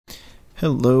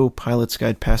Hello, Pilot's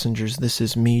Guide passengers. This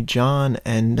is me, John,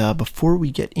 and before we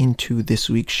get into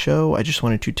this week's show, I just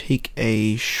wanted to take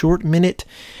a short minute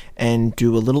and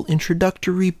do a little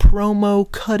introductory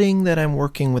promo cutting that I'm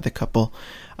working with a couple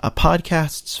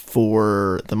podcasts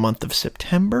for the month of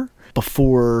September.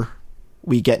 Before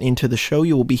we get into the show,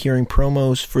 you will be hearing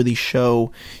promos for the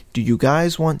show Do You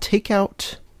Guys Want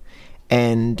Takeout?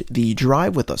 And the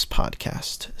Drive With Us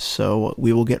podcast. So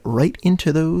we will get right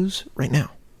into those right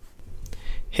now.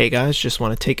 Hey guys, just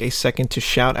want to take a second to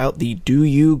shout out the Do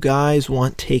You Guys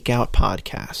Want Takeout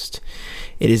podcast.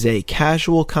 It is a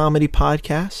casual comedy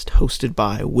podcast hosted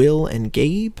by Will and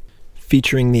Gabe,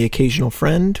 featuring the occasional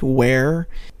friend, where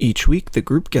each week the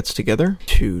group gets together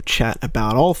to chat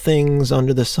about all things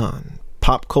under the sun.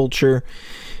 Pop culture,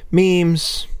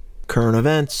 memes, current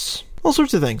events, all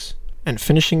sorts of things. And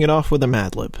finishing it off with a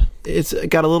Mad Lib. It's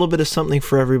got a little bit of something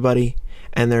for everybody,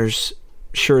 and there's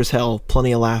sure as hell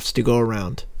plenty of laughs to go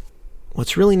around.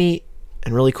 What's really neat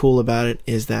and really cool about it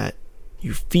is that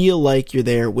you feel like you're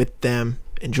there with them,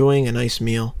 enjoying a nice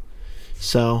meal.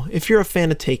 So if you're a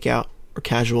fan of takeout or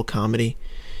casual comedy,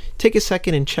 take a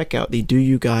second and check out the Do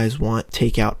You Guys Want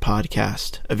Takeout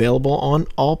podcast, available on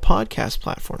all podcast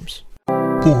platforms.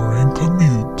 Boring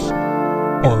commutes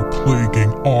are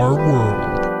plaguing our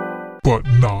world, but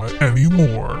not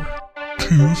anymore.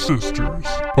 Two sisters,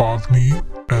 Bhavni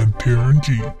and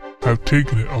Taranjeet, have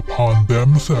taken it upon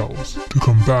themselves to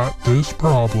combat this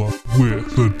problem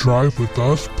with the Drive With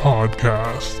Us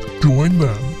podcast. Join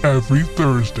them every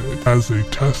Thursday as they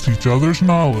test each other's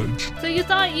knowledge. So you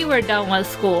thought you were done with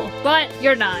school, but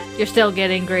you're not. You're still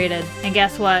getting graded. And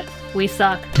guess what? We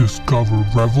suck. Discover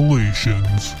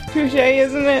revelations. Touche,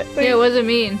 isn't it? Like, Yeah, what does it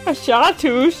mean? a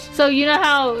chartreuse. So you know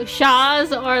how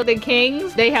Shahs are the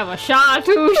kings? They have a Shah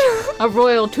touche, a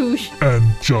royal touche. And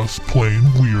just plain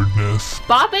weirdness.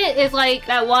 Bop It is like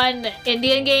that one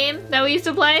Indian game that we used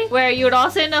to play where you would all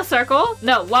sit in a circle.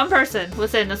 No, one person would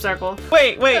sit in a circle.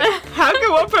 Wait. How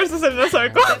can one person sit in a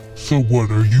circle? So what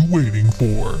are you waiting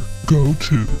for? Go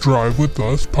to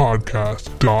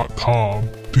drivewithUspodcast.com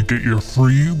to get your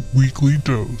free weekly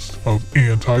dose of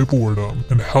anti-boredom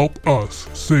and help us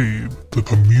save the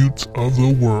commutes of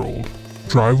the world.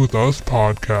 Drive With Us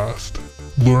podcast.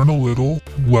 Learn a little,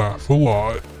 laugh a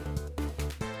lot.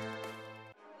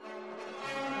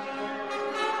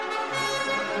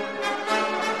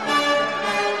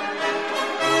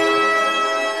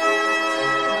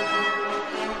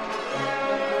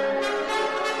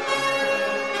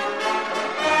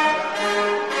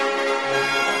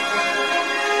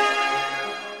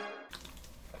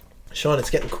 Sean, it's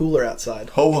getting cooler outside.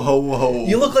 Ho, ho, ho.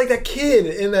 You look like that kid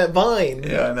in that Vine.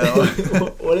 Yeah, I know.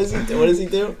 What does he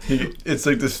do? It's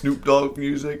like the Snoop Dogg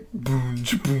music. Boom,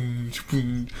 boom,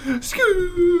 boom.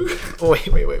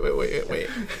 Wait.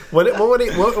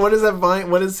 What is that Vine?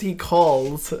 What is he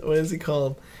called? What is he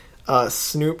called?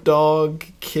 Snoop Dogg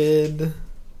Kid.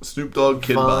 Snoop Dogg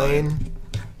Kid Vine.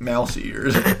 Mouse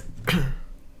ears.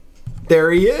 There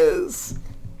he is.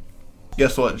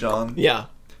 Guess what, John? Yeah.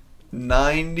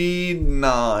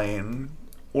 99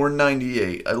 or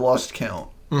 98. I lost count.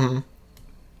 Mm-hmm.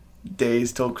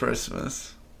 Days till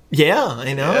Christmas. Yeah,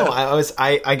 I know. Yeah.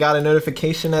 I got a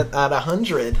notification at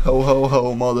 100. Ho, ho,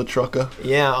 ho, mother trucker.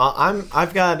 Yeah,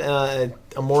 I've got a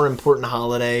more important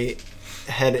holiday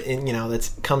that's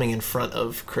coming in front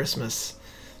of Christmas.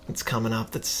 It's coming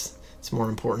up. It's more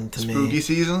important to me. Spooky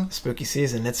season. Spooky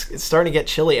season. It's starting to get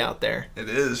chilly out there. It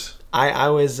is. I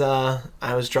was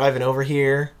driving over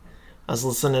here. I was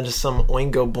listening to some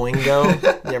Oingo Boingo.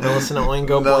 You ever listen to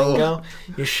Oingo No. Boingo?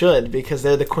 You should, because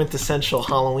they're the quintessential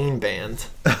Halloween band.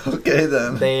 Okay,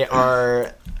 then. They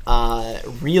are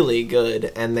really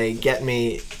good, and they get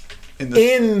me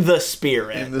in the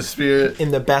spirit. In the spirit.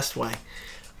 In the best way.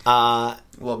 Love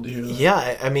to hear that.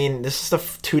 Yeah, I mean, this is the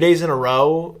 2 days in a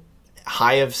row.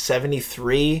 High of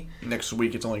 73. Next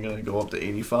week it's only going to go up to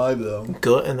 85, though.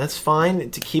 Good, and that's fine.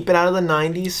 To keep it out of the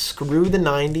 90s, screw the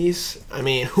 90s. I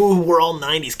mean, we're all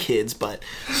 90s kids, but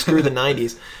screw the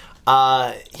 90s.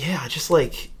 Yeah, just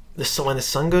like when the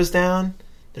sun goes down,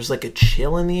 there's like a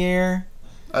chill in the air.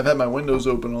 I've had my windows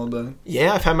open all day.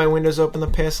 Yeah, I've had my windows open the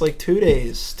past 2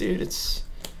 days. Dude, it's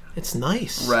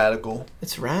nice. Radical.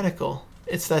 It's radical.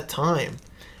 It's that time.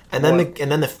 And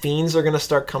then the fiends are gonna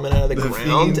start coming out of the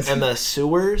ground, fiends. and the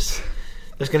sewers.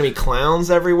 There's gonna be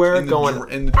clowns everywhere in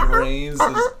the drains.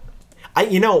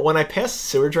 When I pass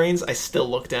sewer drains, I still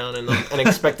look down and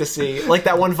expect to see like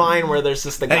that one Vine where there's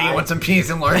just the guy. Hey, you want some peas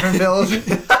in Larkin Village?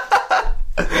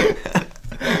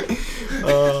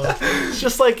 It's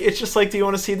just like, do you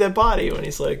want to see that body? When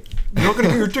he's like, you're not gonna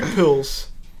get your dick pills.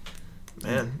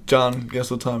 Man, John,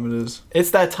 guess what time it is? it's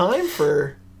that time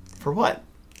for what?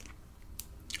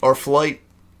 Our flight.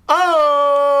 Oh!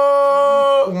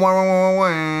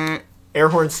 Air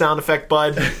horn sound effect,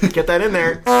 bud. Get that in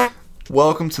there.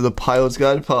 Welcome to the Pilot's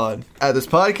Guide Pod. At this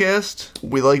podcast,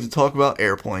 we like to talk about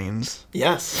airplanes.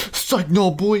 Yes. It's like,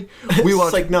 no, boy. We watch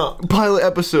It's like, no. pilot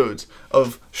episodes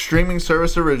of streaming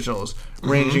service originals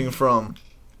ranging from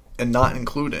and not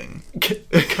including.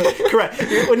 Correct.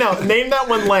 No, name that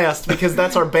one last because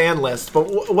that's our ban list.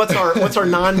 But what's our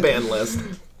non-ban list?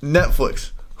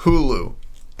 Netflix, Hulu,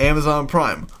 Amazon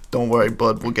Prime. Don't worry,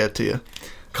 bud. We'll get to you.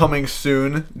 Coming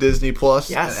soon, Disney Plus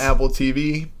Yes. and Apple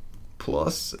TV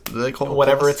Plus. Do they call it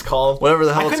Whatever Plus? it's called. Whatever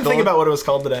the hell I it's couldn't called. think about what it was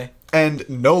called today. And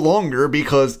no longer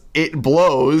because it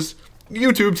blows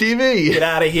YouTube TV. Get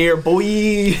out of here,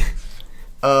 boy.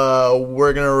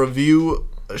 We're gonna review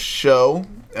a show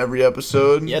every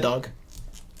episode. Yeah, dog.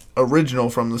 Original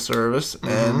from the service,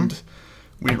 and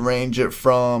we range it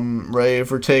from Ready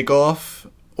for Takeoff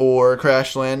or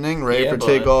Crash Landing. Ready Yeah, for bud.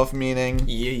 Takeoff meaning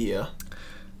Yeah.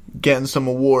 getting some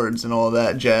awards and all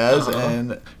that jazz, Uh-huh.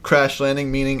 and Crash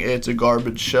Landing meaning it's a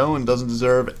garbage show and doesn't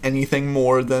deserve anything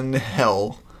more than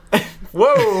hell.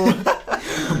 Whoa.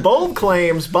 Bold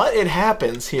claims, but it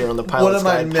happens here on the Pilot's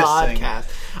What am I Guide missing? podcast.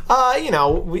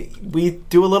 We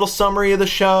do a little summary of the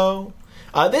show.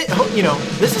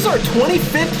 This is our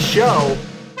 25th show.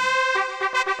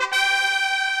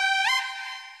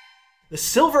 The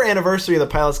silver anniversary of the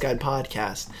Pilot's Guide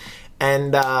podcast.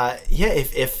 And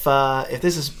if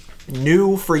this is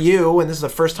new for you and this is the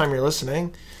first time you're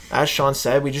listening, as Sean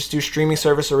said, we just do streaming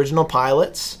service original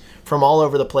pilots from all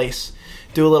over the place.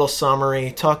 Do a little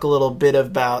summary, talk a little bit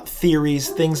about theories,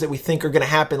 things that we think are going to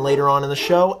happen later on in the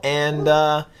show, and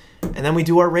then we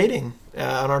do our rating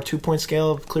on our 2-point scale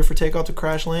of clear for takeoff to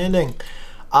crash landing.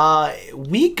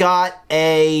 We got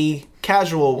a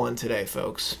casual one today,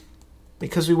 folks,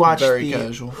 because we watched Very the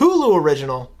casual. Hulu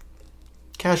original.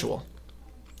 Casual.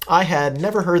 I had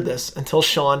never heard this until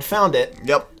Sean found it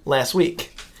Yep. last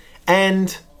week.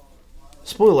 And,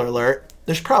 spoiler alert,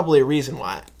 there's probably a reason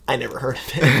why I never heard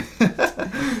of it.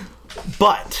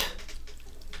 But,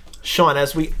 Sean,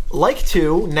 as we like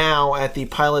to now at the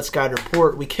Pilot's Guide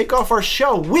Report, we kick off our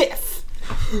show with...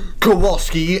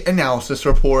 Kowalski analysis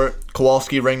report.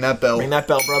 Kowalski, ring that bell. Ring that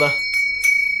bell, brother.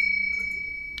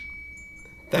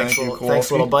 Thanks, Thank you, thanks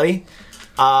Kowalski. little buddy.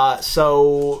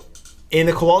 So, in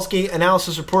the Kowalski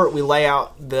analysis report, we lay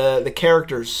out the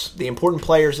characters, the important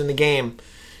players in the game.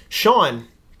 Sean,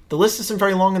 the list isn't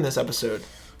very long in this episode.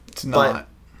 It's not.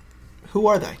 Who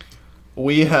are they?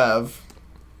 We have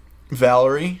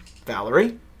Valerie,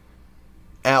 Valerie,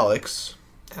 Alex,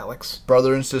 Alex,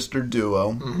 brother and sister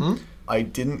duo. Mm-hmm. I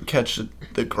didn't catch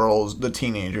the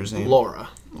teenager's name. Laura.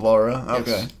 Laura?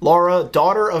 Okay. Yes. Laura,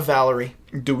 daughter of Valerie.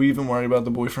 Do we even worry about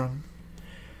the boyfriend?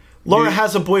 Laura You-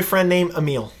 has a boyfriend named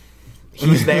Emil.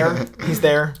 He's there. He's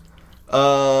there.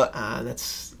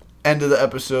 That's End of the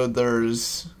episode,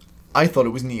 there's... I thought it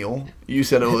was Neil. You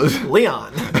said it was...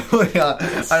 Leon. Leon.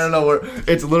 I don't know where...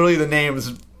 It's literally the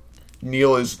names.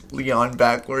 Neil is Leon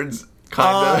backwards.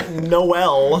 Kind of.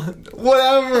 Noel.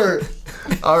 Whatever.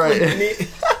 All right.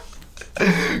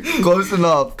 Close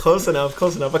enough. Close enough.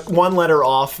 Close enough. Like one letter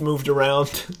off, moved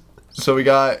around. So we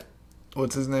got...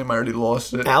 What's his name? I already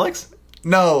lost it. Alex?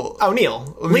 No. Oh,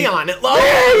 Neil. Leon.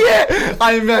 Yeah.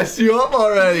 I messed you up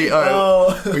already. All right.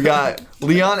 Oh. We got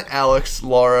Leon, Alex,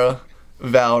 Laura,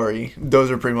 Valerie.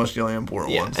 Those are pretty much the only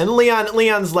important Yeah, ones. and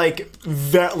Leon's like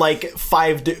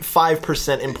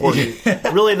 5% important.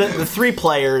 Really, the three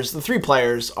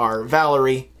players are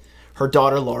Valerie, her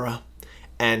daughter Laura,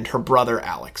 and her brother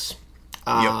Alex.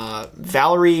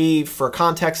 Valerie, for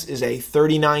context, is a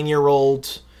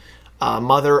 39-year-old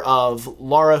mother of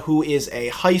Laura, who is a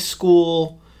high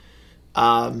school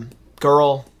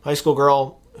girl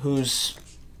who's,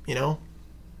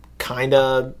 kind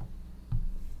of,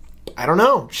 I don't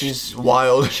know. She's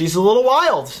Wild. She's a little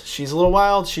wild.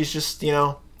 She's just,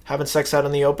 having sex out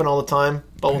in the open all the time.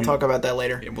 But we'll talk about that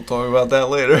later. We'll talk about that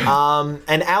later.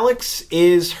 And Alex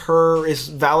is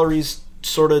Valerie's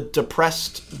sort of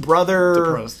depressed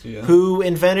brother Yeah. who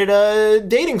invented a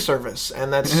dating service.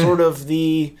 And that's sort of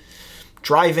the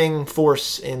driving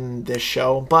force in this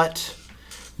show. But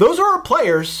those are our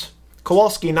players.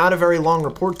 Kowalski, not a very long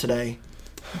report today.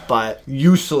 But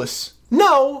Useless.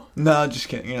 no, No, just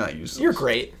kidding. You're not useless. you're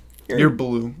great. You're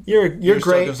blue. You're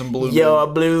great. sucking some blue You're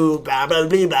blue, blah blah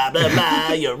blah blah blah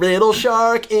blah. You're a little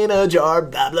shark in a jar,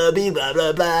 blah blah blah blah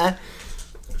blah blah.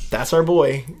 That's our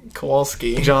boy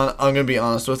Kowalski. John, I'm gonna be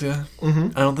honest with you. Mm-hmm.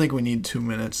 I don't think we need 2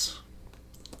 minutes.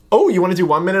 Oh, you want to do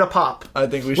 1 minute a pop? I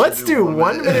think we should. Let's do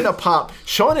 1 minute a pop.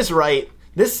 Sean is right.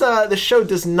 This show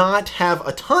does not have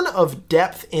a ton of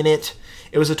depth in it.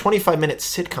 It was a 25-minute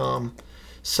sitcom,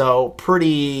 so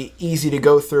pretty easy to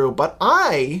go through. But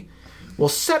I will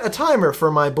set a timer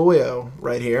for my boyo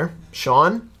right here.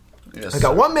 Sean, Yes, I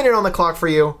got 1 minute on the clock for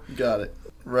you. Got it.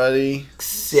 Ready,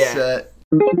 Set.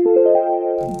 Get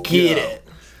go. it.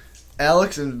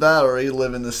 Alex and Valerie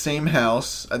live in the same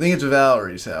house. I think it's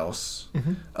Valerie's house.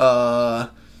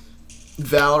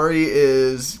 Valerie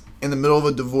is in the middle of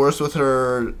a divorce with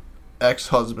her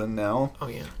ex-husband now. Oh,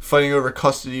 yeah. Fighting over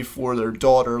custody for their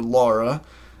daughter, Laura.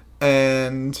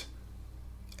 And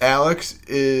Alex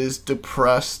is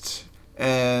depressed,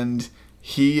 and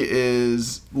he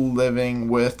is living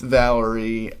with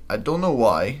Valerie. I don't know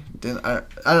why. I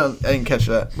didn't catch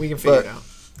that. We can figure it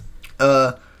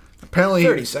out. Apparently,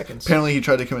 30 seconds. Apparently, he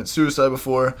tried to commit suicide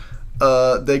before.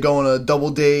 They go on a double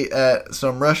date at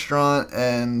some restaurant,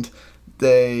 and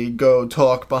they go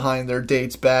talk behind their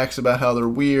dates' backs about how they're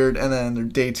weird, and then their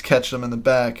dates catch them in the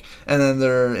back, and then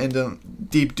they're into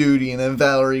deep duty, and then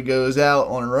Valerie goes out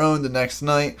on her own the next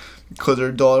night because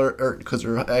her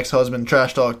ex-husband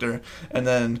trash talked her, and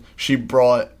then she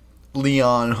brought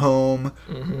Leon home,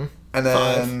 and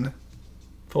then 5,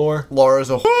 4. Laura's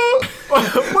a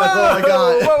That's all I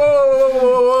got.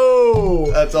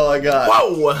 Whoa. That's all I got.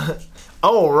 Whoa.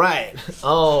 All right.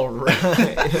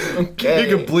 Okay.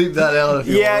 You can bleep that out if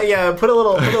you want. Yeah. Put a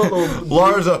little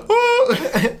Laura's a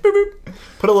boop, boop.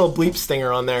 Put a little bleep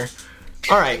stinger on there.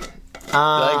 All right.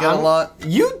 I got a lot.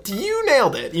 You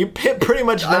nailed it. You hit pretty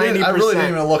much 90%. I really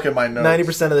didn't even look at my notes.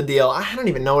 90% of the deal. I don't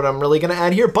even know what I'm really going to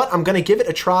add here, but I'm going to give it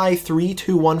a try. 3,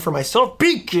 2, 1 for myself.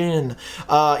 Begin.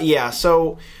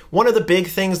 So one of the big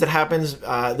things that happens,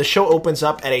 the show opens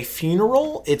up at a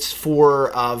funeral. It's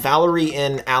for Valerie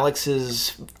and Alex's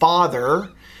father,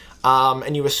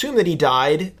 and you assume that he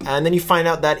died, and then you find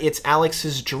out that it's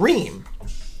Alex's dream.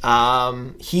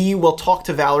 He will talk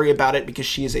to Valerie about it because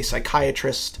she is a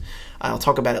psychiatrist. I'll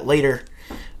talk about it later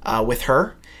with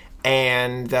her.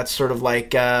 And that's sort of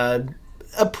like a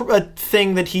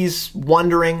thing that he's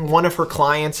wondering. One of her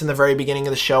clients in the very beginning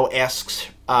of the show asks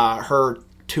her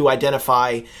to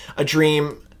identify a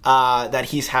dream that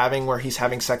he's having where he's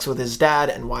having sex with his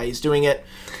dad and why he's doing it.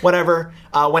 Whatever.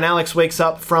 When Alex wakes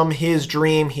up from his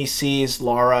dream, he sees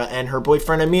Laura and her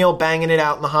boyfriend Emil banging it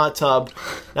out in the hot tub.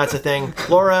 That's a thing.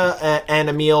 Laura and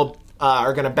Emil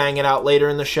are going to bang it out later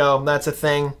in the show. That's a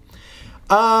thing.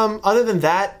 Other than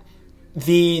that,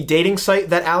 the dating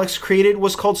site that Alex created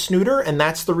was called Snooter, and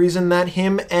that's the reason that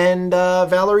him and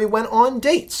Valerie went on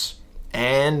dates.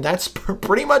 And that's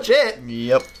pretty much it.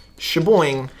 Yep.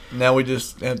 Shaboing. Now we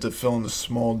just have to fill in the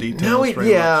small details.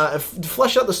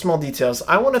 Flesh out the small details.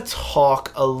 I want to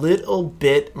talk a little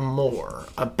bit more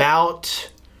about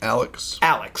Alex.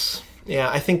 Yeah,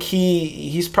 I think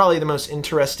he's probably the most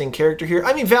interesting character here.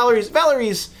 I mean,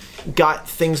 Valerie's got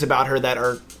things about her that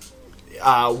are,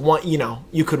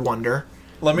 you could wonder.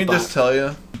 Let me just tell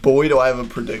you, boy, do I have a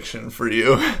prediction for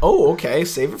you. Oh, okay.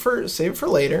 Save it for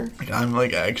later. I'm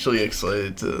actually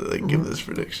excited to give this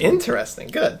prediction. Interesting.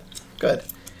 Good.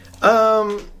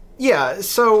 Yeah.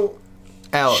 So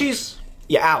Alex.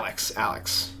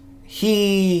 Alex.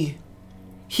 He's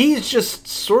just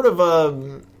sort of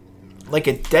a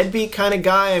deadbeat kind of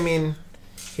guy. I mean,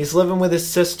 he's living with his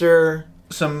sister.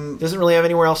 Doesn't really have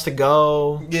anywhere else to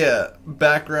go. Yeah.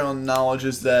 Background knowledge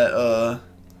is that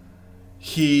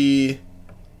he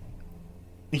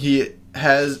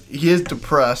is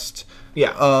depressed.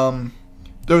 Yeah.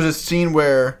 There was a scene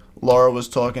where Laura was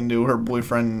talking to her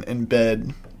boyfriend in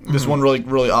bed. This one really,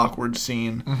 really awkward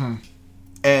scene. Mm-hmm.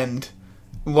 And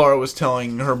Laura was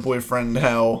telling her boyfriend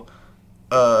how,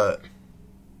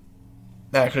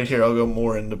 actually, here, I'll go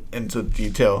more into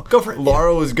detail. Go for it.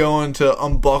 Laura was going to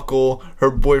unbuckle her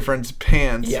boyfriend's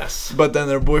pants. Yes. But then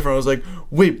their boyfriend was like,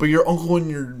 wait, but your uncle and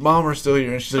your mom are still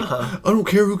here. And she's like, I don't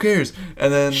care, who cares?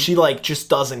 And then she, just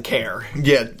doesn't care.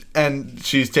 Yeah, and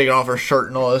she's taking off her shirt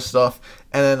and all this stuff.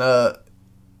 And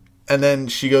then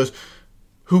she goes,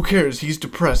 who cares? He's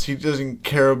depressed. He doesn't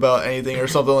care about anything or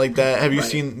something like that. Have you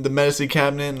seen the medicine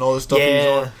cabinet and all this stuff he's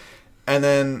on? And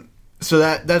then, so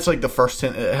that's the first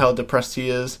hint at how depressed he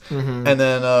is. Mm-hmm. And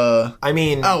then,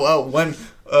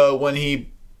 when he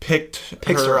picks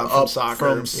her up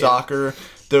from soccer,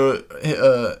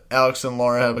 Alex and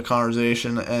Laura have a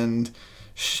conversation, and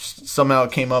somehow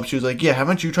it came up. She was like, yeah,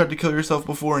 haven't you tried to kill yourself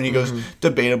before? And he goes,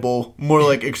 debatable, more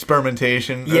like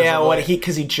experimentation. Yeah,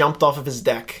 because he jumped off of his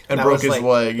deck and broke his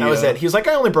leg. That was it. He was like,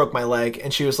 I only broke my leg.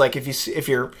 And she was like, if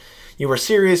you were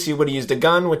serious, you would have used a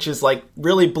gun, which is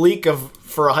really bleak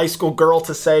for a high school girl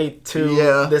to say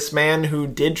to this man who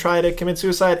did try to commit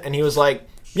suicide. And he was like,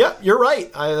 yeah, you're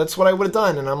right. That's what I would have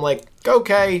done. And I'm like,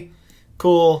 okay,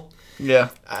 cool. Yeah.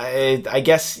 I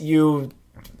guess you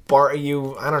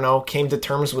I don't know, came to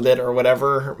terms with it or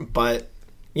whatever. But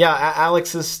yeah,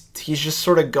 Alex he's just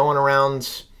sort of going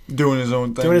around Doing his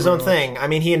own thing. thing. I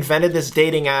mean, he invented this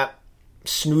dating app,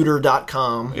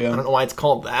 Snooter.com. Yeah. I don't know why it's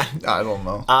called that. I don't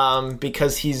know.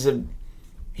 Because he's a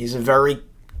very,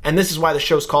 and this is why the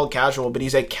show's called Casual, but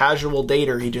he's a casual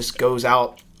dater. He just goes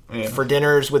out for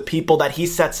dinners with people that he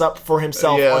sets up for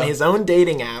himself on his own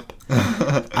dating app. He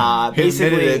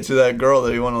admitted it to that girl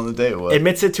that he went on the date with.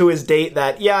 Admits it to his date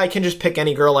that, I can just pick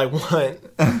any girl I want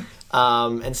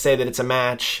and say that it's a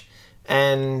match.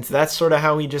 And that's sort of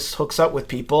how he just hooks up with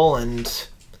people. And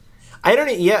I don't,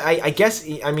 I guess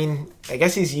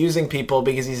he's using people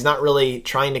because he's not really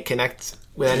trying to connect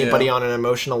with anybody on an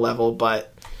emotional level,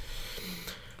 but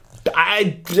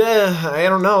I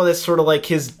don't know. That's sort of like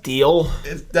his deal.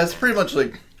 That's pretty much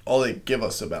like all they give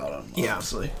us about him,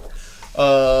 honestly.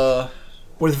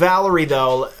 With Valerie,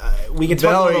 though, we can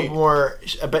talk a little more,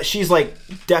 but she's like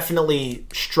definitely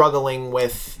struggling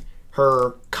with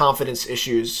her confidence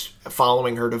issues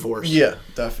following her divorce. Yeah,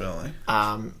 definitely.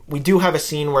 We do have a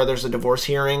scene where there's a divorce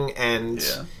hearing, and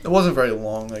it wasn't very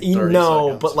long, like 30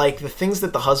 seconds. But like the things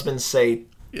that the husband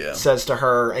says to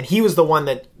her, and he was the one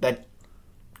that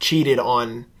cheated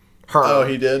on her. Oh,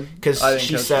 he did? Because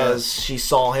she says she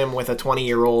saw him with a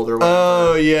 20-year-old or whatever.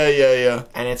 Oh, yeah.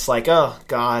 And it's like, oh,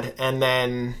 God. And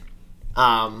then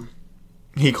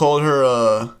he called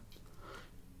her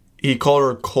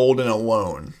cold and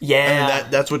alone. Yeah.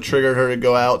 And that's what triggered her to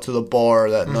go out to the bar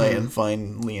that night and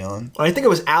find Leon. I think it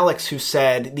was Alex who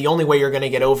said, the only way you're going to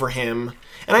get over him...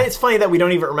 And it's funny that we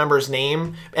don't even remember his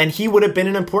name. And he would have been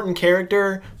an important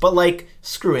character, but, like,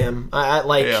 screw him.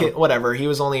 Whatever. He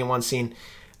was only in one scene.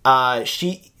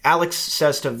 Alex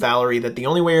says to Valerie that the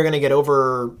only way you're going to get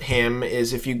over him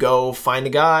is if you go find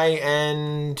a guy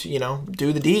and,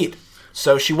 do the deed.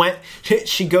 So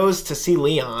she goes to see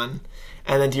Leon.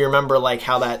 And then do you remember, like,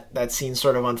 how that scene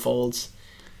sort of unfolds?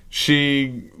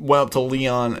 She went up to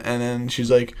Leon, and then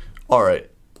she's like, all right,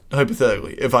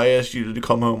 hypothetically, if I asked you to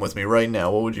come home with me right now,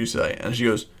 what would you say? And she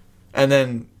goes, and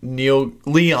then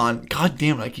Leon, God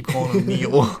damn it, I keep calling him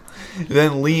Neil.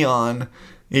 Then Leon,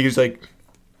 he was like,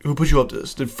 who put you up to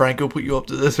this? Did Franco put you up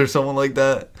to this or someone like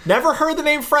that? Never heard the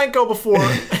name Franco before.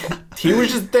 He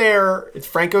was just there.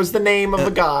 Franco's the name of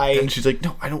the guy. And she's like,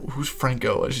 no, I don't, who's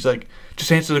Franco? And she's like,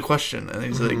 just answer the question. And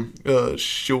he's like,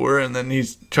 sure. And then he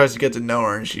tries to get to know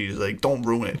her, and she's like, don't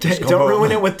ruin it. Don't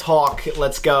ruin it with talk.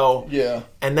 Let's go. Yeah.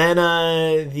 And then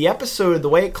the episode, the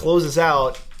way it closes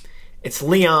out, it's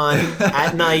Leon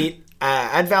at night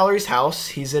at Valerie's house.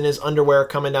 He's in his underwear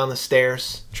coming down the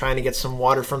stairs, trying to get some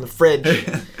water from the fridge.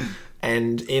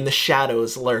 And in the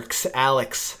shadows lurks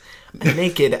Alex. A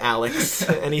naked Alex,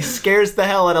 and he scares the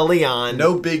hell out of Leon.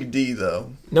 No big D,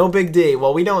 though. No big D.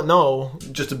 Well, we don't know.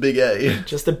 Just a big A.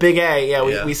 Just a big A.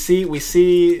 Yeah, we see. We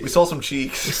saw some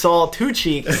cheeks. We saw 2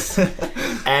 cheeks,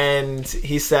 and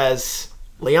he says,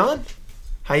 "Leon,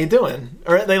 how you doing?"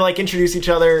 Or they like introduce each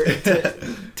other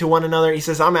to one another. He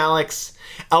says, "I'm Alex."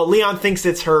 Oh, Leon thinks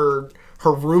it's her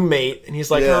roommate, and he's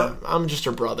like, "I'm just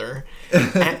her brother."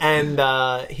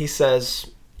 and he says,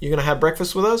 "You gonna have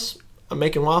breakfast with us?" I'm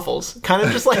making waffles. Kind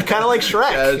of like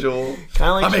Shrek. Casual. Kind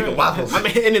of like I'm making waffles.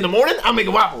 And in the morning, I'm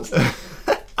making waffles.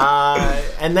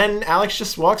 And then Alex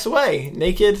just walks away,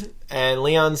 naked, and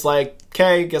Leon's like,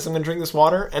 okay, guess I'm going to drink this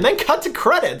water. And then cut to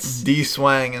credits.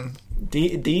 D-swangin'.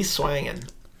 D-swangin'.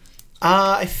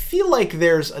 I feel like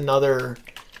there's another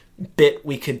bit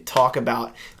we could talk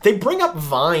about. They bring up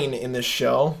Vine in this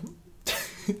show.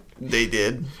 They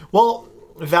did. Well,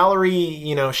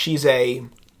 Valerie, she's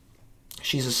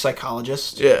a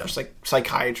psychologist. Yeah. Or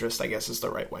psychiatrist, I guess is the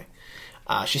right way.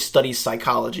 She studies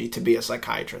psychology to be a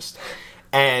psychiatrist.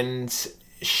 And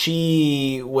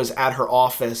she was at her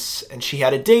office, and she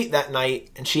had a date that night,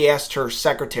 and she asked her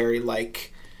secretary,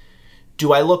 like,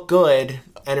 do I look good?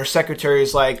 And her secretary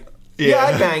is like, yeah,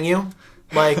 I'd bang you.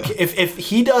 Like, if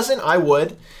he doesn't, I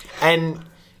would. And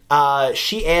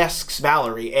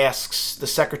Valerie asks the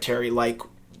secretary, like,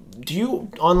 do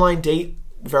you online date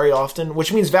very often?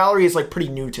 Which means Valerie is like pretty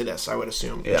new to this, I would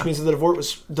assume. Yeah. Which means the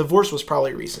divorce was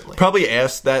probably recently. Probably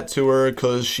asked that to her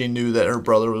because she knew that her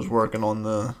brother was working on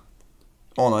the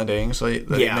online dating site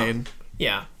that he made.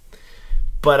 Yeah.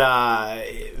 But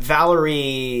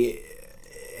Valerie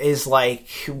is like,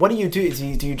 what do you do?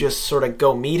 Do you just sort of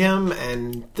go meet him?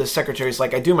 And the secretary's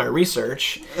like, I do my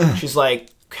research. She's like,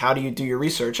 how do you do your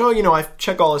research? Oh, I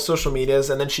check all his social medias.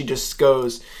 And then she just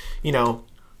goes,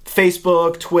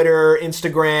 Facebook, Twitter,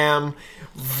 Instagram.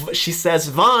 She says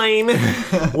Vine,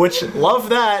 which love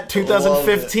that.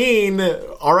 2015,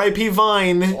 R.I.P.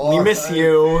 Vine. We miss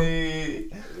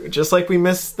you. Just like we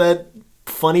miss that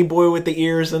funny boy with the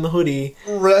ears and the hoodie.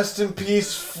 Rest in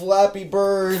peace, Flappy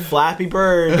Bird. Flappy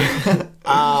Bird.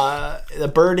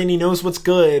 The bird and he knows what's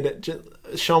good.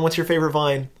 Sean, what's your favorite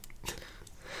Vine?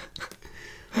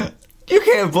 You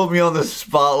can't put me on the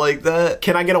spot like that.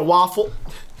 Can I get a waffle?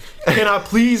 Can I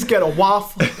please get a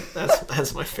waffle?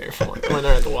 That's my favorite one. When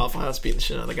they're at the Waffle House beating the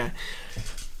shit out of the guy.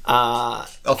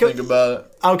 I'll think about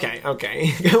it. Okay.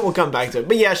 We'll come back to it.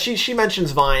 But yeah, she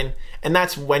mentions Vine, and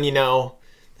that's when you know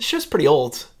the show's pretty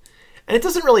old. And it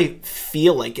doesn't really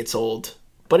feel like it's old,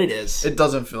 but it is. It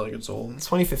doesn't feel like it's old. It's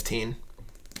 2015.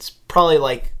 It's probably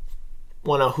like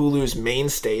one of Hulu's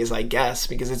mainstays, I guess,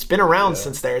 because it's been around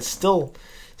since there. It's still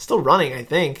running, I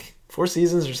think. 4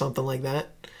 seasons or something like that.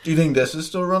 Do you think this is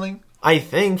still running? I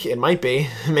think it might be.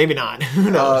 Maybe not. Who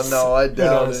knows? No, I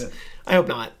doubt it. I hope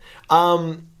not.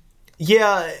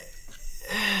 Yeah,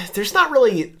 there's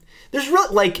really,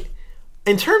 like,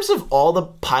 in terms of all the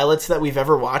pilots that we've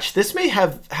ever watched, this may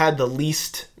have had the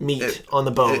least meat on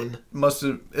the bone.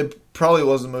 It probably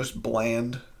was the most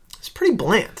bland. It's pretty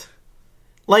bland.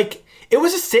 Like,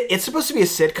 it's supposed to be a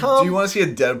sitcom. Do you want to see a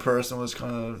dead person? Was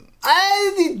kind of...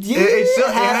 It's still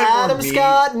Adam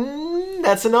Scott.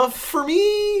 That's enough for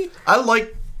me. I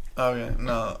like... Okay,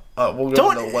 no. We'll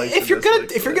go to the likes. If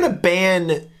you're gonna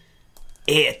ban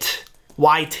it,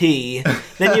 YT,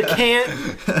 then you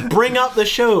can't bring up the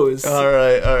shows. All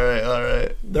right.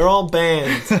 They're all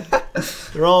banned.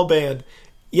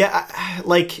 Yeah,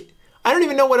 like... I don't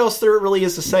even know what else there really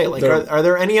is to say. Like, are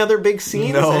there any other big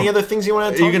scenes? No. Any other things you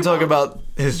want to talk about? You can talk about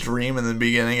his dream in the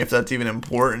beginning, if that's even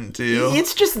important to you.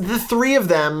 It's just the three of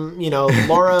them,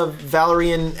 Laura,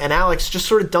 Valerie, and Alex just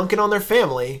sort of dunking on their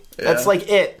family. Yeah. That's like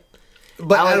it.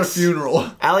 But at a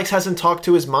funeral. Alex hasn't talked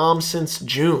to his mom since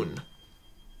June.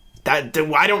 I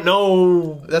don't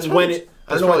know that's when it...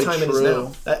 I don't know what time true. it is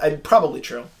now. Probably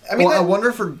true. I wonder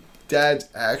if her dad's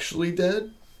actually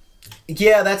dead.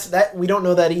 Yeah, that we don't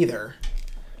know that either.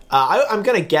 I'm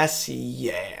gonna guess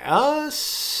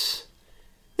yes.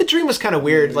 The dream was kind of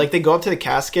weird. Like, they go up to the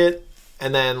casket,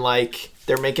 and then, like,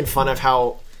 they're making fun of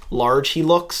how large he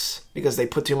looks because they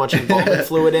put too much embalming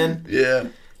fluid in. Yeah.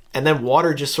 And then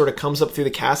water just sort of comes up through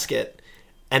the casket,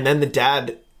 and then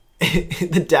the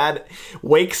dad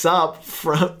wakes up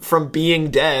from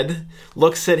being dead,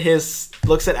 looks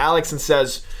at Alex and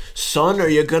says, "Son, are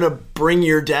you gonna bring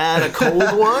your dad a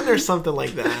cold one?" or something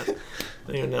like that.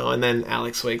 I don't know. And then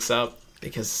Alex wakes up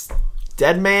because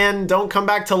dead man don't come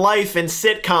back to life in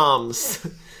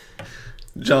sitcoms.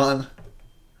 John,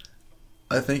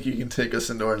 I think you can take us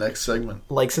into our next segment.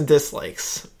 Likes and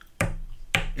dislikes.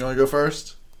 You want to go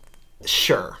first?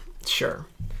 Sure.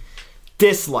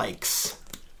 Dislikes.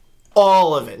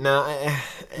 All of it. No.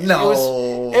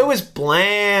 It was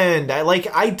bland.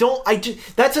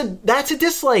 That's a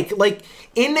dislike. Like,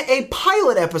 in a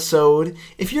pilot episode,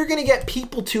 if you're going to get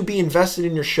people to be invested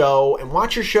in your show and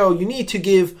watch your show, you need to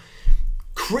give...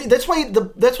 That's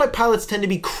why pilots tend to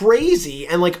be crazy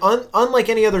and, like, unlike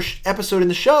any other episode in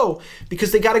the show,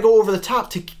 because they got to go over the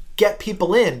top to get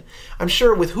people in. I'm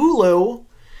sure with Hulu,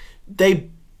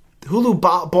 Hulu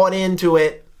bought into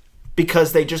it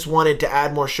because they just wanted to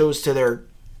add more shows to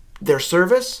their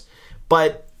service,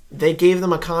 but they gave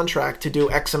them a contract to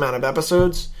do X amount of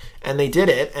episodes, and they did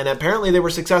it, and apparently they were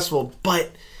successful.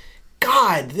 But,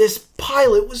 God, this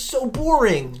pilot was so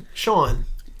boring. Sean.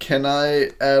 Can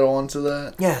I add on to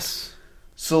that? Yes.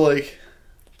 So, like,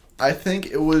 I think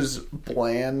it was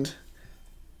bland.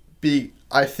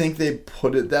 I think they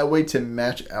put it that way to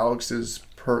match Alex's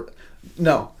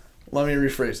No, let me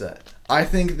rephrase that. I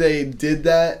think they did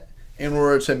that in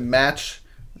order to match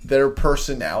their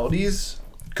personalities,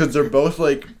 because they're both,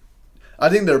 like, I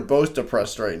think they're both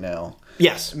depressed right now.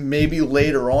 Yes. Maybe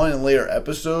later on in later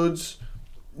episodes,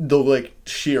 they'll, like,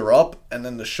 cheer up, and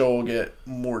then the show will get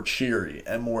more cheery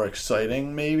and more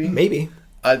exciting, maybe.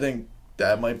 I think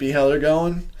that might be how they're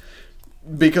going,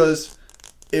 because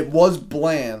it was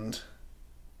bland,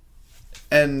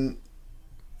 and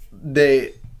when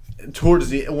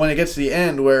it gets to the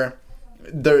end where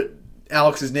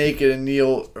Alex is naked and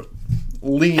Leon,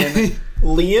 I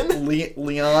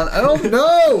don't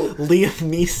know. Liam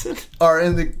Neeson are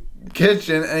in the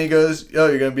kitchen, and he goes, "Oh,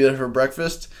 you're gonna be there for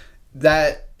breakfast."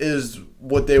 That is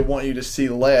what they want you to see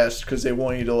last, because they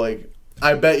want you to, like,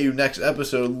 I bet you next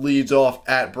episode leads off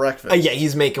at breakfast. Yeah,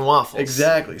 he's making waffles.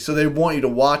 Exactly. So they want you to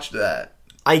watch that.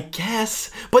 I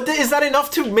guess. But is that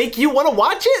enough to make you want to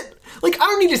watch it? Like, I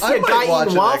don't need to see a guy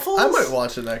eating waffles. I might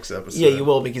watch the next episode. Yeah, you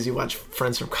will, because you watch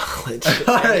Friends from College.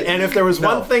 And if there was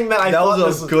one thing that I thought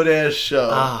was a good ass show.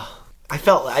 I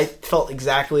felt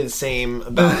exactly the same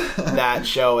about that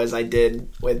show as I did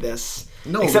with this.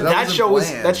 No, except that show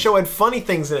bland. that show had funny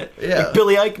things in it. Yeah. Like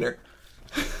Billy Eichner.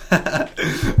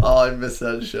 Oh, I missed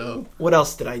that show. What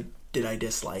else did I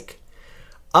dislike?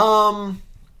 No,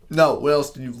 what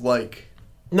else did you like?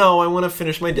 No, I want to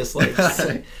finish my dislikes.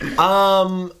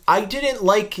 I didn't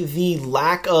like the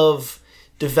lack of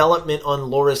development on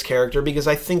Laura's character, because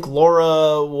I think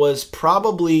Laura was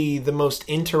probably the most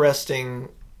interesting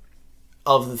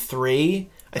of the three.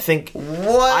 I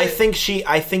think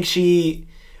she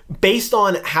based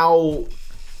on how,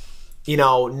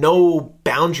 no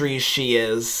boundaries she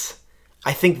is,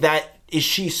 I think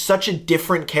she's such a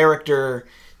different character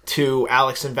to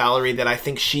Alex and Valerie that I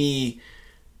think she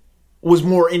was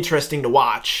more interesting to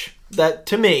watch. That,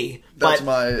 to me.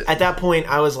 At that point,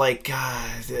 I was like,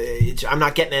 God, I'm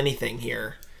not getting anything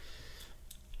here.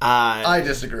 I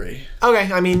disagree.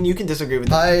 Okay, I mean, you can disagree with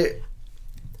that.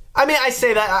 I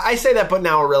say that, but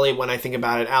now really, when I think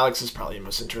about it, Alex is probably the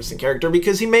most interesting character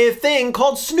because he made a thing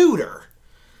called Snooter.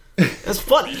 That's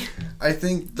funny. I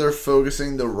think they're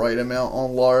focusing the right amount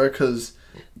on Laura, because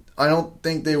I don't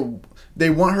think they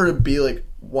want her to be like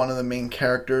one of the main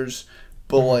characters,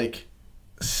 but like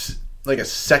a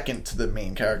second to the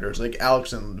main characters. Like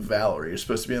Alex and Valerie are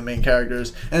supposed to be the main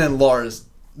characters, and then Laura's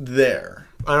there.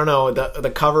 I don't know.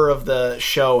 The cover of the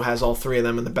show has all three of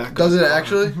them in the back. Does it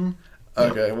actually? Mm-hmm.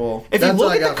 Okay, well, if you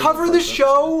look at the cover of the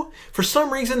show, for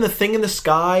some reason, the thing in the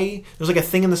sky, there's like a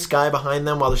thing in the sky behind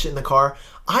them while they're sitting in the car.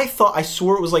 I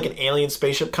swore it was like an alien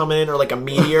spaceship coming in or like a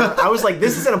meteor. I was like,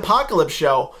 this is an apocalypse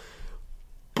show.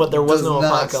 But there was no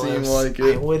apocalypse. Seem like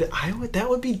it. I would. That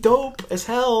would be dope as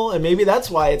hell, and maybe that's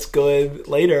why it's good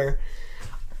later.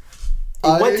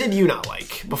 What did you not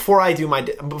like before I do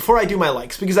my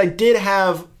likes? Because I did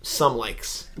have some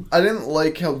likes. I didn't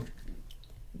like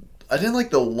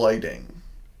the lighting.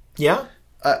 Yeah?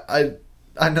 I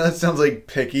know that sounds like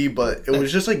picky, but it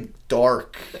was just like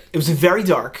dark. It was very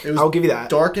dark. I'll give you that.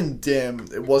 Dark and dim.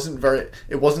 It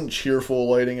wasn't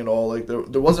cheerful lighting at all. Like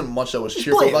there wasn't much that was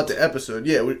cheerful about the episode.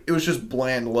 Yeah, it was just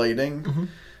bland lighting. Mm-hmm.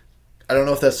 I don't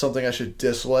know if that's something I should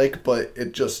dislike, but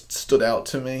it just stood out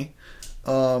to me.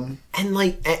 And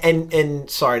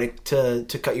sorry to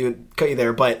cut you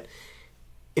there, but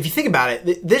if you think about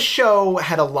it, this show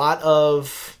had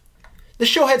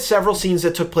several scenes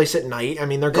that took place at night. I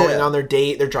mean, they're going on their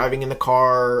date, they're driving in the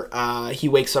car, he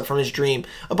wakes up from his dream.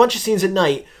 A bunch of scenes at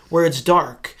night where it's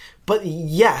dark. But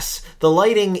yes, the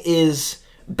lighting is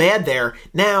bad there.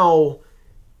 Now,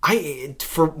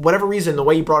 for whatever reason, the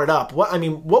way you brought it up,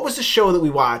 what was the show that we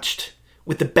watched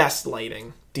with the best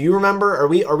lighting? Do you remember? Are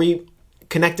we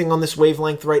connecting on this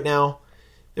wavelength right now?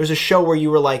 There's a show where you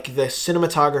were like, the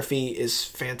cinematography is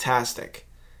fantastic.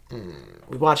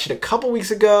 We watched it a couple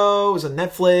weeks ago. It was on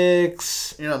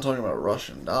Netflix. You're not talking about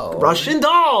Russian Doll. Russian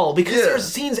Doll! Because there's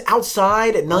scenes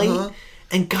outside at night.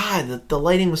 And God, the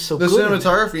lighting was so good. The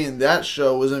cinematography in that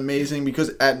show was amazing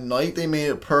because at night they made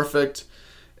it perfect.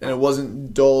 And it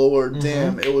wasn't dull or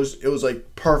dim. Mm-hmm. It was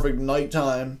like perfect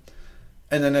nighttime.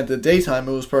 And then at the daytime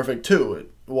it was perfect too.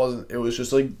 It was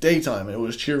just like daytime. It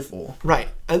was cheerful. Right.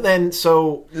 And then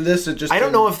I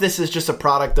don't know if this is just a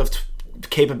product of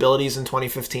capabilities in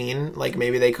 2015. Like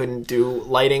maybe they couldn't do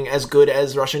lighting as good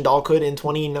as Russian Doll could in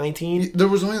 2019. There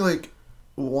was only like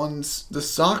the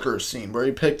soccer scene where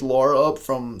he picked Laura up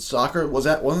from soccer.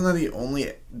 Wasn't that the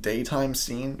only daytime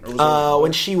scene? Or was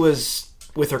when she was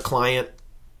with her client,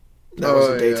 that was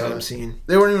a daytime scene.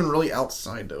 They weren't even really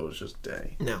outside though. It was just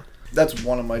day. No. That's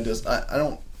one of my I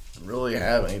don't really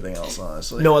have anything else,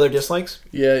 honestly. No other dislikes?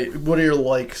 Yeah. What are your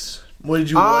likes? What did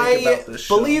you like about this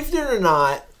show? Believe it or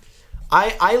not,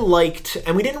 I liked,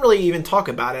 and we didn't really even talk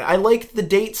about it, I liked the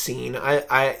date scene.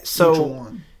 Which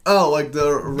one? Oh, like the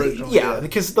original. Yeah,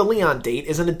 because the Leon date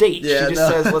isn't a date. Yeah, she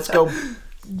just says, let's go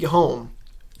home.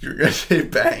 You're going to say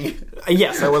bang.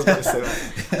 Yes, I was going to say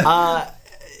that.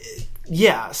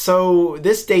 Yeah, so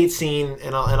this date scene,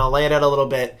 and I'll lay it out a little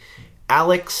bit.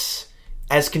 Alex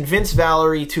has convinced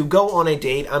Valerie to go on a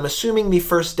date. I'm assuming the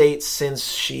first date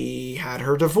since she had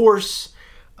her divorce.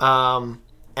 And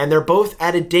they're both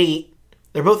at a date.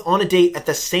 They're both on a date at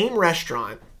the same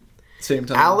restaurant. Same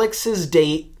time. Alex's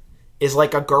date is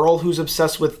like a girl who's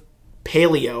obsessed with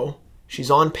paleo. She's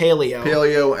on paleo.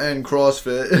 Paleo and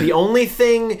CrossFit. The only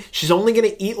thing, she's only going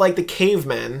to eat like the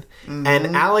cavemen. Mm-hmm.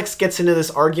 And Alex gets into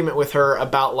this argument with her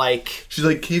about like... She's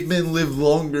like, cavemen lived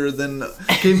longer than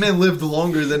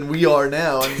we are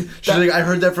now. And she's like, I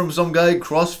heard that from some guy at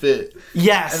CrossFit.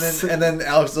 Yes. And then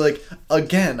Alex is like,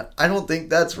 again, I don't think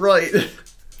that's right.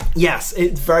 Yes,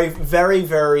 it's very, very,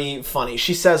 very funny.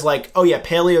 She says like, oh yeah,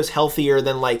 paleo's healthier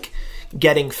than like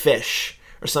getting fish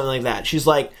or something like that. She's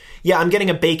like, yeah, I'm getting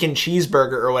a bacon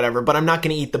cheeseburger or whatever, but I'm not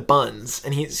going to eat the buns.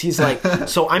 And he's like,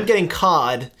 so I'm getting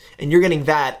cod and you're getting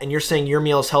that and you're saying your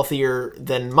meal is healthier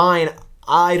than mine.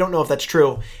 I don't know if that's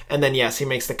true. And then, yes, he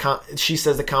makes she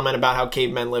says the comment about how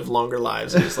cavemen live longer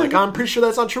lives. And he's like, I'm pretty sure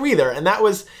that's not true either. And that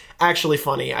was actually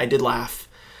funny. I did laugh.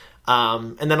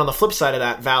 And then on the flip side of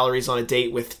that, Valerie's on a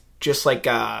date with just like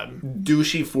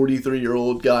douchey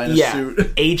 43-year-old guy in a suit.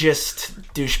 Ageist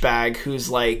douchebag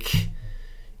who's like,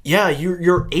 yeah,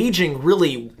 you're aging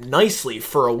really nicely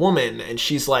for a woman. And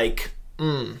she's like,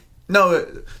 No,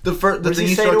 the thing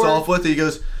he starts off with, he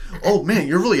goes, oh man,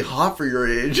 you're really hot for your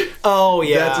age. Oh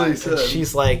yeah. That's what he said. And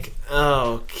she's like,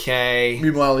 okay.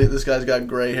 Meanwhile, this guy's got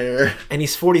gray hair. And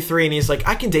he's 43 and he's like,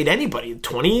 I can date anybody.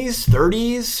 20s,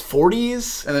 30s,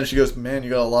 40s. And then she goes, man,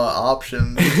 you got a lot of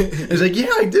options. He's like,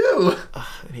 yeah, I do.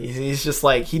 He's just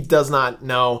like, he does not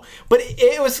know. But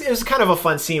it was kind of a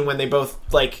fun scene when they both,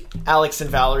 like, Alex and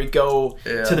Valerie go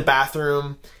to the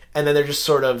bathroom and then they're just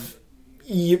sort of,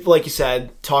 like you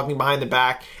said, talking behind the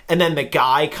back. And then the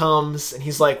guy comes and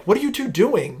he's like, what are you two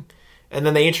doing? And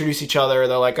then they introduce each other.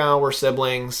 They're like, oh, we're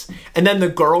siblings. And then the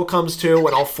girl comes too,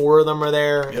 and all four of them are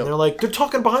there. And they're like, they're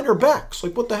talking behind our backs.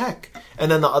 Like, what the heck? And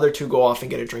then the other two go off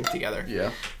and get a drink together.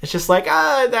 Yeah. It's just like,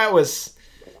 that was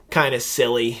kind of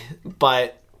silly.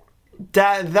 But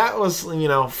that was,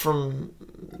 from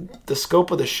the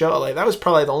scope of the show, like, that was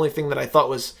probably the only thing that I thought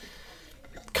was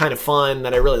kind of fun,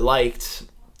 that I really liked.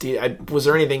 Was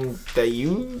there anything that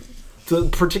you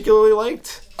particularly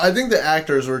liked? I think the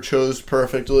actors were chose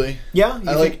perfectly. Yeah,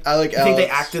 I like Alex. You think they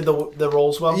acted the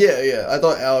roles well? Yeah. I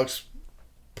thought Alex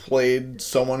played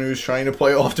someone who's trying to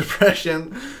play off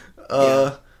depression.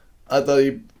 I thought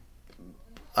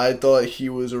he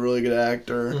was a really good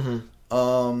actor.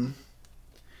 Mm-hmm.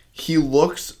 He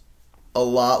looks a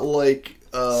lot like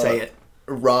Say it.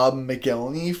 Rob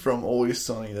McElhenney from Always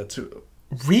Sunny. That's who.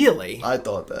 Really? I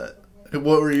thought that.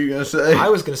 What were you gonna say? I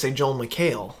was gonna say Joel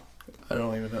McHale. I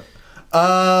don't even know.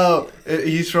 Oh,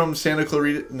 he's from Santa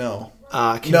Clarita. No.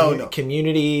 No.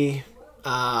 Community.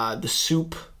 The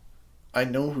Soup. I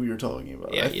know who you're talking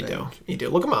about. Yeah, you do. You do.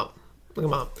 Look him up.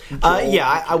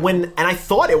 I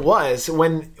thought it was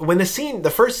when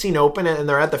the first scene opened and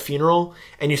they're at the funeral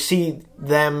and you see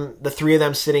them, the three of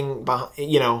them sitting behind,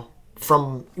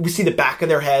 we see the back of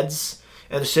their heads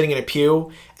and they're sitting in a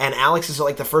pew and Alex is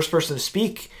like the first person to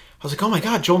speak. I was like, oh my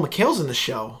God, Joel McHale's in the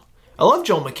show. I love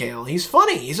Joel McHale. He's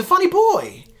funny. He's a funny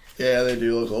boy. Yeah, they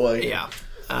do look alike. Yeah.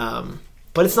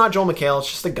 But it's not Joel McHale. It's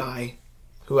just a guy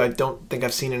who I don't think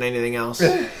I've seen in anything else.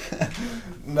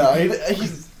 No,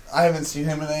 I haven't seen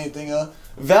him in anything else.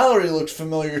 Valerie looks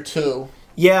familiar too.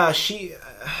 Yeah,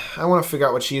 I want to figure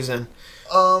out what she's in.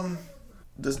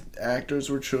 The actors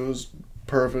were chose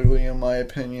perfectly, in my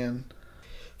opinion.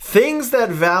 Things that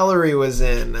Valerie was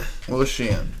in. What was she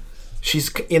in?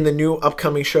 She's in the new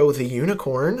upcoming show, The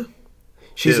Unicorn.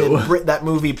 She's in that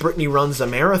movie, Brittany Runs a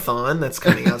Marathon, that's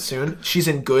coming out soon. She's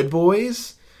in Good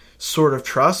Boys, Sort of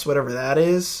Trust, whatever that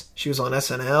is. She was on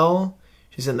SNL.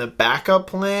 She's in The Backup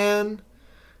Plan.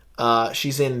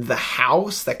 She's in The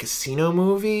House, that casino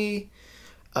movie.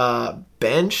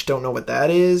 Bench, don't know what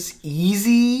that is.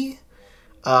 Easy.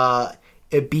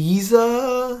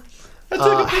 Ibiza.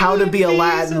 How to Be a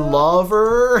Latin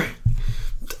Lover.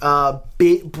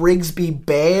 Brigsby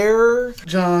Bear.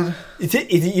 John,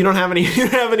 you don't have any. You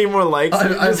don't have any more likes.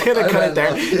 I'm just gonna cut it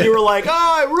there. Yeah. You were like,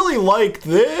 I really like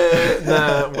this.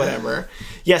 Whatever.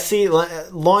 Yeah. See,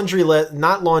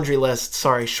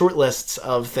 short lists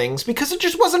of things because there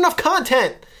just wasn't enough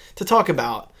content to talk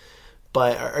about.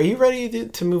 But are you ready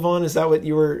to move on? Is that what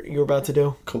you were about to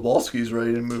do? Kowalski's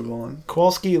ready to move on.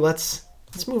 Kowalski, let's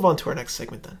move on to our next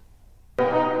segment then.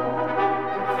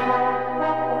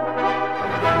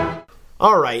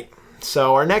 All right,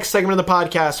 so our next segment of the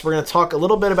podcast, we're going to talk a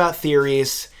little bit about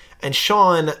theories. And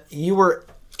Sean, you were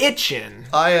itching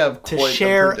to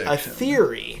share a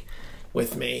theory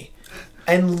with me.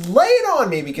 And lay it on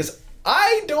me, because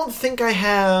I don't think I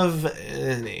have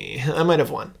any. I might have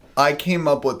one. I came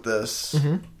up with this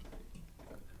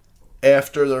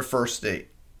after their first date.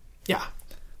 Yeah.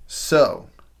 So,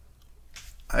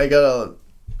 I gotta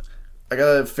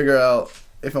figure out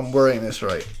if I'm wording this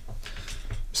right.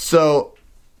 So,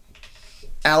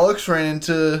 Alex ran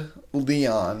into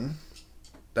Leon.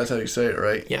 That's how you say it,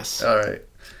 right? Yes. All right.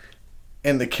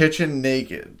 In the kitchen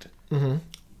naked. Mm-hmm.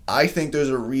 I think there's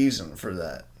a reason for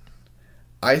that.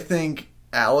 I think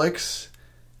Alex,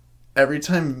 every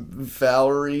time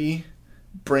Valerie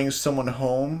brings someone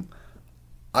home,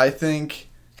 I think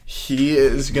he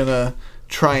is going to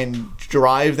try and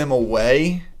drive them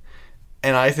away.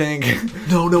 And I think...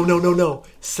 No.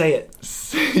 Say it.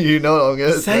 You know what I'm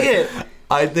going to say? Say it.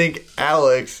 I think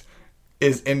Alex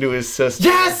is into his sister.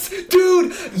 Yes,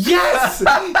 dude. Yes.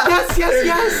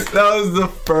 yes. That was the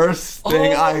first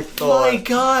thing I thought. Oh my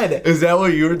god. Is that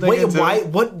what you were thinking? Wait, too? why?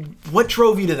 What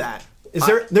drove you to that? Is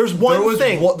there? There's one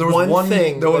thing. There was one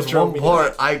thing. There was one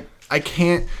part. I I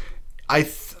can't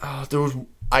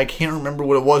remember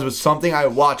what it was, but something I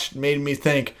watched made me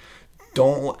think.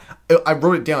 I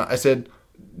wrote it down. I said,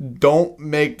 "Don't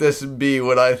make this be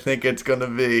what I think it's gonna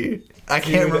be." I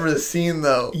can't remember the scene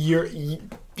though.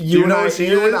 You and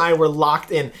I were locked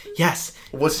in. Yes.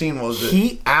 What scene was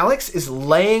it? Alex is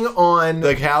laying on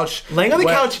the couch. Laying on the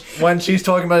couch when she's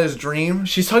talking about his dream.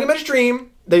 She's talking about his dream.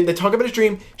 They talk about his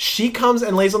dream. She comes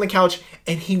and lays on the couch,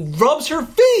 and he rubs her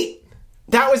feet.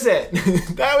 That was it.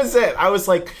 That was it. I was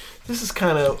like, this is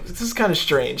kind of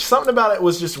strange. Something about it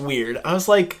was just weird. I was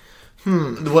like,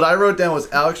 What I wrote down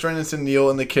was Alex ran into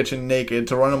Neil in the kitchen naked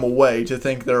to run him away, to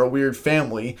think they're a weird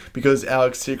family because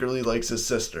Alex secretly likes his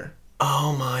sister.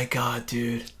 Oh my god,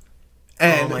 dude.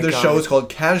 And the show is called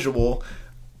Casual,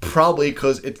 probably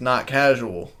because it's not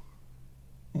casual.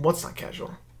 What's not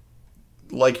casual?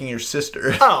 Liking your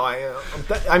sister. Oh,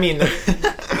 I mean,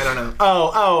 I don't know.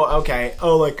 Oh, okay.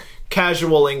 Oh, like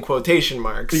casual in quotation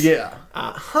marks. Yeah.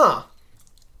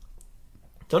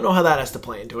 Don't know how that has to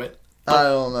play into it. I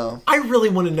don't know. I really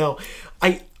want to know.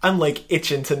 I'm like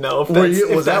itching to know if that's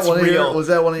real. Was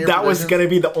that one of your That was going to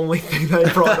be the only thing that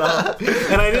I brought up.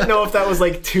 And I didn't know if that was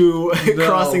like too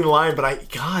crossing the line, but I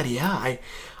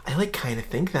like kind of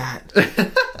think that.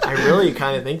 I really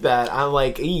kind of think that. I'm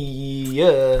like,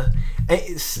 yeah.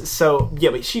 So, yeah,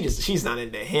 but she's not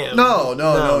into him.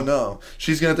 No.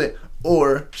 She's going to think,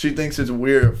 or she thinks it's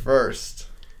weird at first.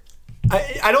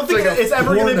 I don't think it's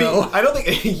ever going to be. I don't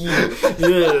think.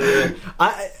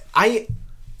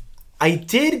 I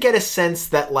did get a sense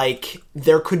that like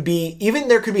there could be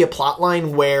a plot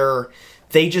line where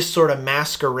they just sort of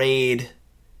masquerade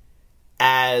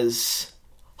as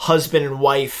husband and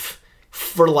wife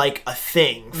for like a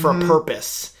thing, for a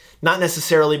purpose, not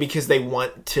necessarily because they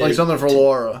want to, like something for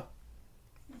Laura.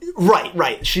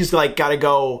 Right. She's like got to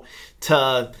go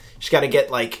to. She's got to get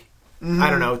like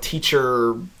I don't know,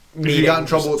 teacher. She got in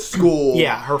trouble at school.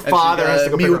 Yeah, her father has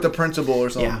to go meet with the principal or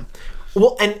something. Yeah.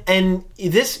 Well, and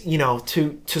this,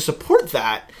 to support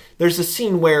that, there's a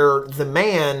scene where the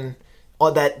man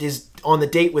that is on the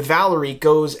date with Valerie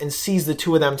goes and sees the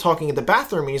two of them talking at the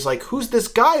bathroom, and he's like, "Who's this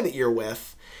guy that you're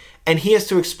with?" And he has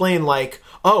to explain, like,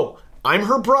 "Oh, I'm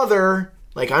her brother.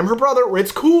 Like, I'm her brother.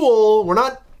 It's cool.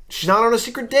 She's not on a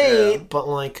secret date." Yeah. But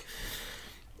like,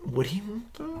 would he?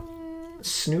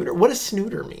 Snooter? What does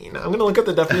snooter mean? I'm going to look up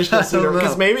the definition of snooter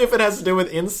because maybe if it has to do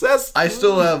with incest. I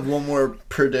still have one more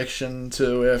prediction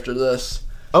too after this.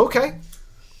 Okay.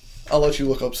 I'll let you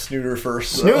look up snooter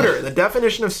first. Snooter, the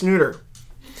definition of snooter.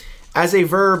 As a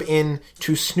verb in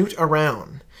to snoot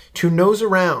around, to nose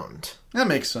around. That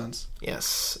makes sense.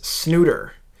 Yes.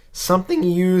 Snooter. Something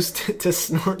used to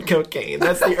snort cocaine.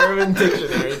 That's the Urban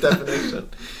Dictionary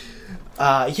definition.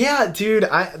 Yeah, dude,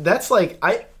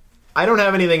 I don't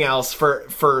have anything else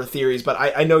for theories, but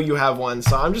I know you have one,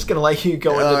 so I'm just gonna let you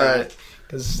go into that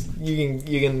because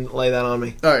you can lay that on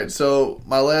me. All right, so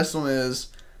my last one is,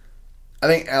 I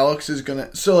think Alex is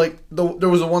gonna. So like there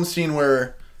was one scene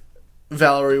where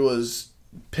Valerie was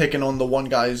picking on the one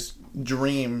guy's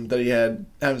dream that he had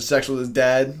having sex with his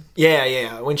dad.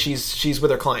 Yeah. When she's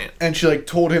with her client, and she like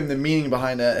told him the meaning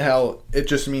behind that, how it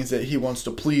just means that he wants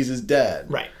to please his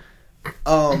dad. Right.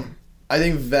 I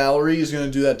think Valerie is going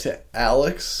to do that to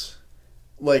Alex.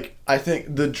 Like, I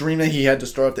think the dream that he had to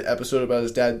start off the episode about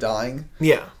his dad dying.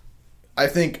 Yeah. I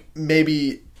think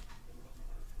maybe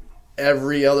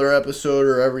every other episode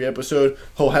or every episode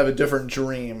he'll have a different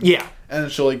dream. Yeah. And then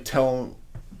she'll like tell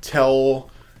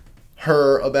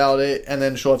her about it, and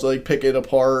then she'll have to like pick it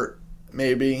apart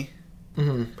maybe.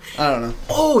 Mm-hmm. I don't know.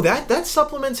 Oh, that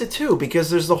supplements it too, because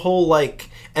there's the whole like,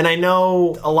 and I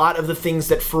know a lot of the things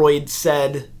that Freud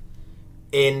said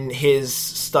in his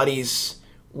studies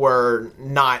were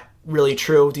not really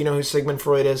true. Do you know who Sigmund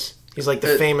Freud is? He's like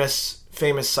the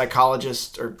famous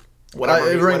psychologist or whatever.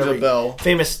 It rings a bell.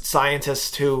 Famous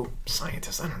scientist who...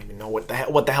 Scientist? I don't even know what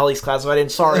the hell he's classified in.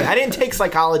 Sorry, I didn't take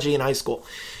psychology in high school.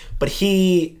 But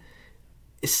he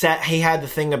he had the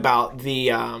thing about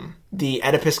the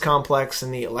Oedipus complex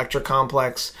and the Electra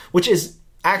complex, which is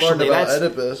actually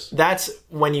that's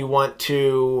when you want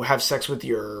to have sex with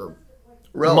your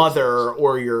mother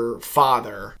or your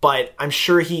father. But I'm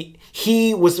sure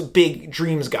he was a big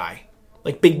dreams guy,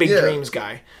 like big dreams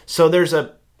guy. So there's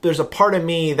a part of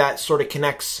me that sort of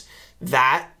connects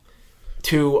that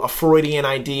to a Freudian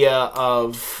idea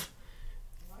of.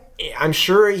 I'm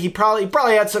sure he probably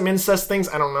had some incest things.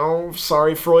 I don't know.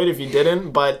 Sorry, Freud, if you didn't,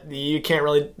 but you can't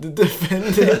really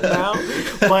defend it now.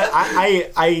 But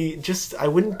I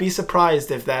wouldn't be surprised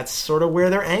if that's sort of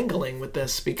where they're angling with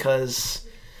this, because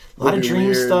a lot of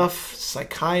dream stuff,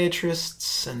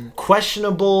 psychiatrists, and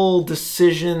questionable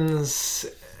decisions.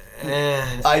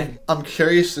 I'm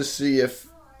curious to see if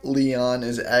Leon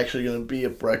is actually going to be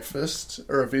at breakfast,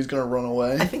 or if he's going to run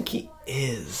away. I think he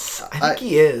is. I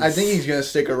think he's going to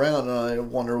stick around, and I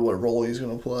wonder what role he's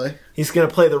going to play. He's going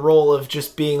to play the role of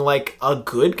just being like a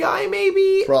good guy,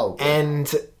 maybe? Probably.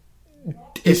 And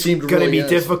it's going to be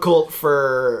difficult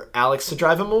for Alex to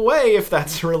drive him away if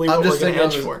that's really what we're going to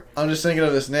hedge for. I'm just thinking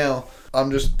of this now. I'm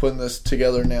just putting this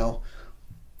together now.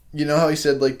 You know how he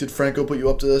said, like, did Franco put you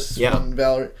up to this? Yeah.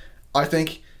 Valerie? I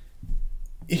think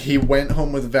he went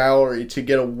home with Valerie to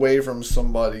get away from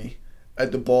somebody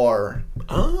at the bar.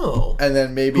 Oh. And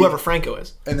then maybe... whoever Franco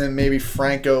is. And then maybe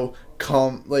Franco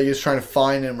is trying to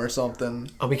find him or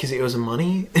something. Oh, because he owes him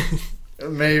money?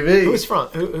 Maybe. Who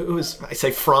is I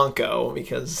say Franco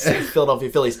because Philadelphia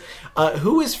Phillies.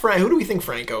 Who do we think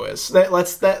Franco is?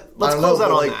 Let's close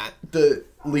out on that. The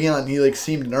Leon, he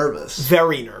seemed nervous.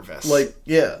 Very nervous.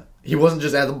 Yeah. He wasn't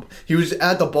just he was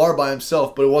at the bar by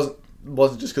himself, but it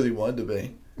wasn't just because he wanted to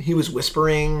be. He was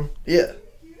whispering. Yeah.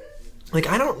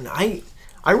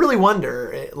 I really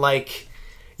wonder,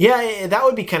 yeah, that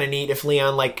would be kind of neat if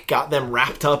Leon, got them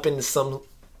wrapped up in some,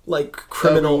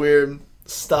 criminal weird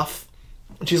stuff.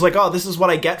 And she's like, oh, this is what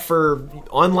I get for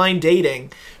online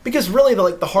dating. Because really,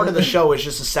 the heart of the show is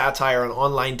just a satire on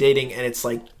online dating, and it's,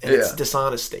 it's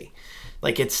dishonesty.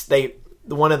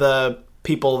 One of the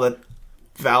people that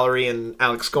Valerie and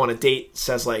Alex go on a date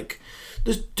says,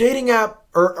 this dating app,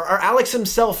 or Alex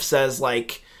himself says,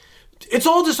 it's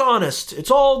all dishonest.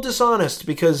 It's all dishonest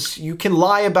because you can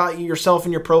lie about yourself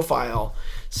in your profile.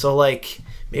 So,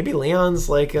 maybe Leon's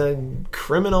a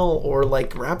criminal or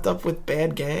wrapped up with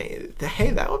bad gang.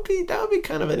 Hey, that would be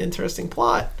kind of an interesting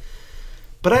plot.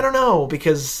 But I don't know,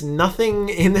 because nothing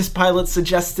in this pilot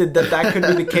suggested that could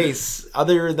be the case,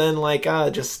 other than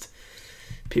just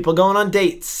people going on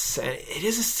dates. And it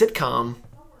is a sitcom,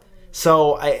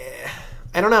 so I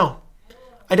don't know.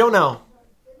 I don't know.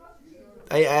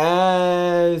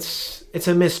 It's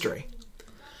a mystery.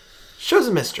 Show's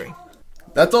a mystery.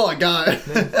 That's all I got.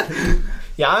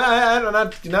 Yeah, I'm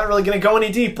not really going to go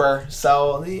any deeper.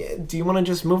 So, do you want to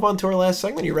just move on to our last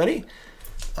segment? You ready?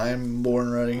 I'm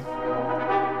born ready.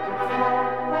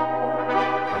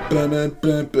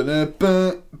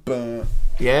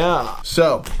 Yeah.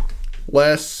 So,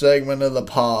 last segment of the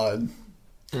pod.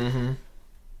 Mm-hmm.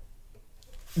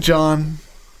 John,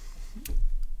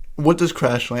 what does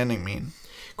Crash Landing mean?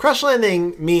 Crash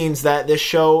Landing means that this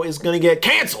show is going to get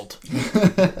canceled.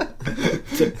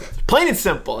 Plain and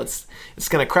simple. It's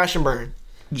going to crash and burn.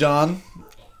 John,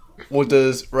 what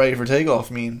does Ready for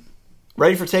Takeoff mean?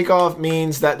 Ready for Takeoff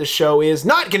means that the show is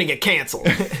not going to get canceled.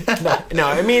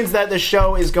 No, it means that the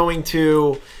show is going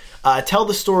to tell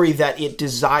the story that it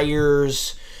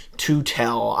desires to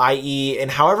tell, i.e., in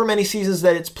however many seasons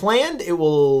that it's planned, it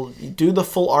will do the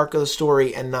full arc of the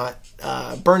story and not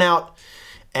burn out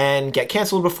and get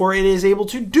canceled before it is able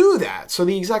to do that. So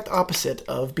the exact opposite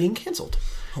of being canceled.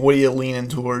 What are you leaning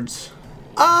towards?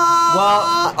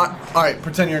 All right,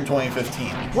 pretend you're in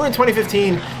 2015. We're in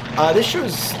 2015. This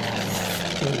show's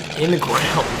in the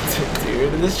ground,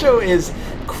 dude. This show is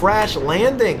Crash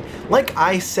Landing. Like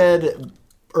I said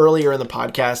earlier in the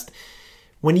podcast,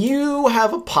 when you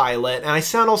have a pilot, and I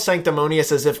sound all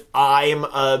sanctimonious as if I'm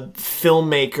a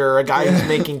filmmaker, a guy who's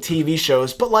making TV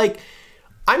shows, but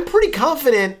I'm pretty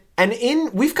confident,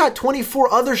 and we've got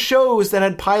 24 other shows that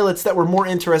had pilots that were more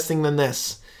interesting than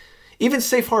this. Even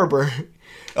Safe Harbor.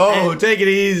 Oh, take it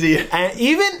easy. And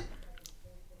even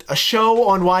a show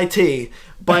on YT.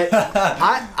 But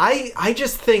I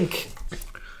just think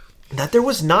that there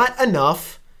was not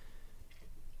enough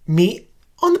meat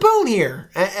on the bone here.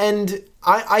 And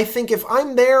I think if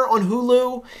I'm there on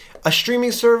Hulu, a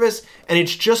streaming service, and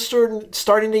it's just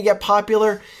starting to get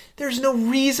popular, there's no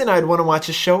reason I'd want to watch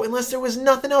a show unless there was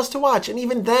nothing else to watch. And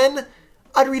even then,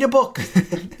 I'd read a book.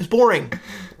 It's boring.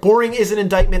 Boring is an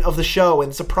indictment of the show, and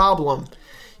it's a problem.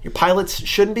 Your pilots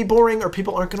shouldn't be boring or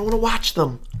people aren't going to want to watch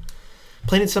them.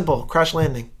 Plain and simple. Crash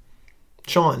Landing.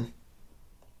 Sean.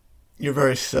 You're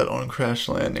very set on Crash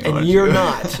Landing, And aren't you're you?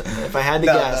 not, if I had to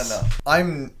guess.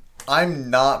 No. I'm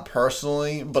not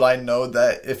personally, but I know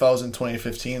that if I was in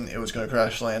 2015, it was going to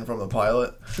crash land from the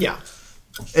pilot. Yeah.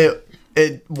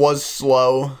 It was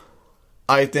slow.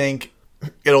 I think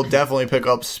it'll definitely pick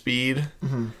up speed.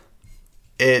 Mm-hmm.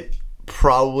 It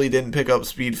probably didn't pick up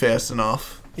speed fast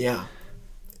enough. Yeah.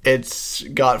 It's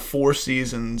got 4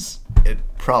 seasons. It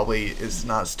probably is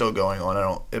not still going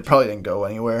on. It probably didn't go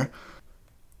anywhere.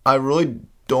 I really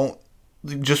don't.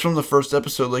 Just from the first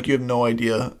episode, like, you have no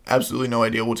idea, absolutely no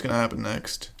idea what's going to happen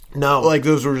next. No. Like,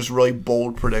 those were just really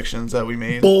bold predictions that we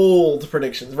made. Bold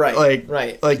predictions, right.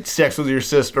 Like, like sex with your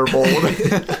sister, bold.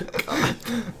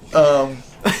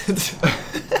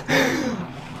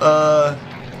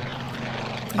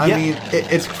 I mean,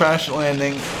 it's Crash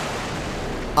Landing.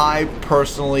 I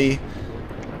personally,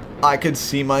 I could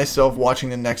see myself watching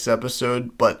the next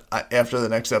episode, but after the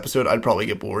next episode, I'd probably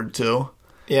get bored too.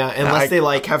 Yeah, unless they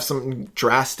like have something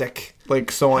drastic,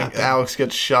 like someone Alex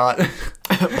gets shot.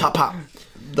 pop pop.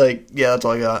 Like, yeah, that's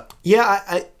all I got.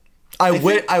 Yeah,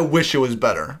 I wish it was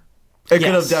better. It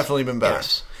could have definitely been better.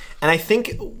 Yes. And I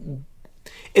think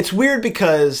it's weird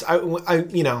because I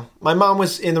you know, my mom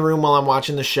was in the room while I'm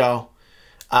watching the show,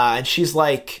 and she's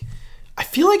like, I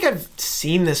feel like I've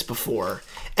seen this before.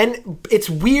 And it's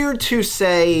weird to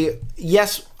say,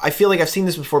 yes, I feel like I've seen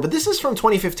this before, but this is from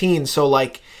 2015, so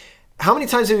like, how many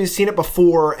times have you seen it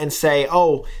before and say,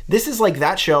 oh, this is like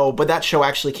that show, but that show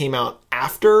actually came out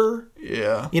after?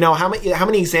 Yeah. You know, how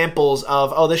many examples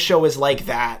of, oh, this show is like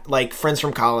that, like Friends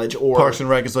from College or... Parks and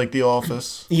Rec is like The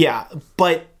Office. Yeah,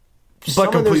 but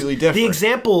completely different. The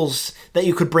examples that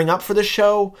you could bring up for the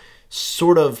show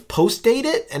sort of post-date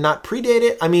it and not predate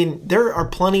it. I mean, there are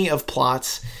plenty of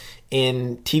plots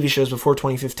in TV shows before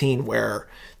 2015 where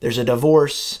there's a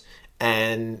divorce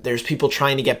and there's people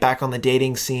trying to get back on the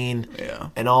dating scene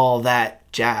and all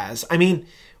that jazz. I mean,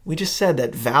 we just said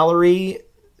that Valerie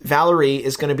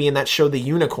is going to be in that show The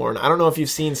Unicorn. I don't know if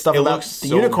you've seen stuff about The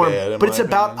Unicorn, but it's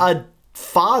about a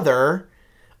father,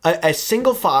 a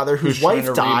single father whose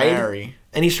wife died.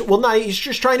 And he's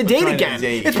just trying to date again.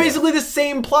 It's basically the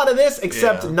same plot of this,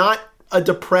 except not a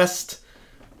depressed...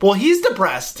 Well, he's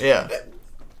depressed. Yeah.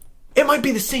 It might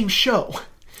be the same show.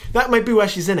 That might be why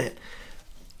she's in it.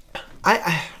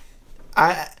 I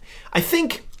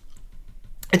think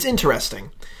it's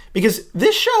interesting because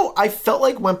this show I felt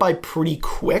like went by pretty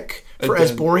quick for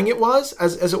as boring it was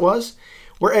as it was.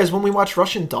 Whereas when we watched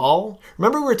Russian Doll,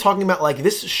 remember we were talking about like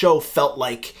this show felt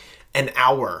like an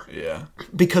hour. Yeah.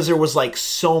 Because there was like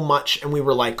so much and we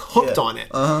were like hooked on it.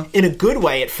 In a good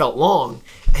way, it felt long.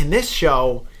 And this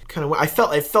show kind of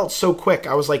it felt so quick.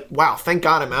 I was like, wow, thank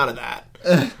God I'm out of that.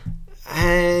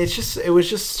 And it was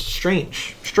just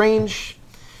strange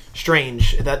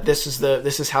that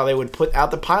this is how they would put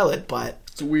out the pilot, but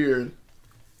it's weird.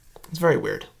 It's very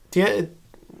weird.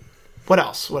 What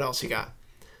else you got?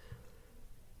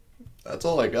 That's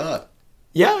all I got.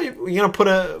 Yeah, you're gonna put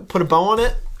a bow on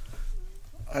it?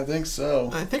 I think so.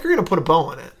 I think we're gonna put a bow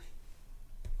on it.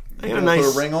 Put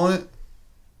a ring on it?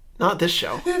 Not this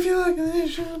show. If you like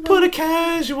this show, put a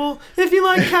casual. If you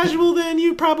like casual, then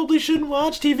you probably shouldn't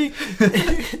watch TV.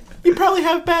 You probably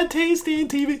have bad taste in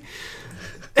TV.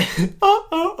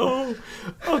 Oh,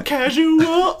 casual.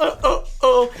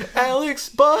 Alex,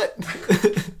 but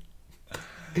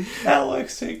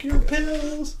Alex, take your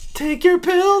pills. Take your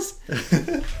pills.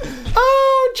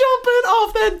 Oh, jumping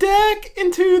off that deck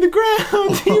into the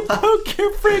ground. You broke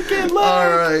your freaking leg. All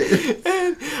right.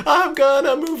 And I'm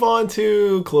gonna move on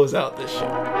to close out this show.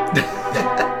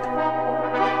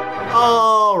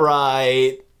 All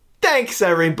right. Thanks,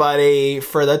 everybody,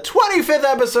 for the 25th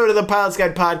episode of the Pilot's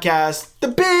Guide podcast. The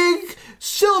big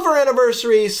silver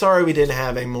anniversary. Sorry we didn't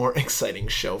have a more exciting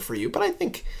show for you, but I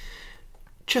think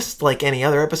just like any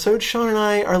other episode, Sean and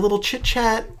I, our little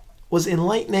chit-chat was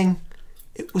enlightening.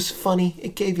 It was funny.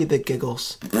 It gave you the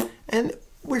giggles. And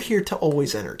we're here to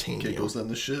always entertain giggles and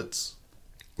the shits.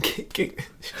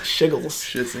 Shiggles.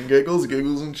 Shits and giggles,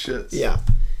 giggles and shits. Yeah.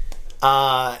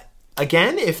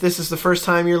 Again, if this is the first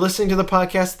time you're listening to the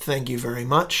podcast, thank you very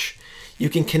much. You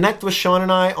can connect with Sean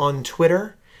and I on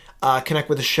Twitter. Connect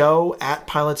with the show at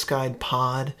Pilot's Guide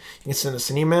Pod. You can send us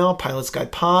an email,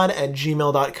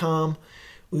 pilotsguidepod@gmail.com.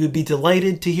 We would be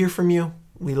delighted to hear from you.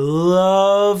 We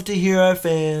love to hear our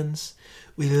fans.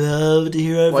 We love to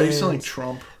hear our fans. Why are you sounding like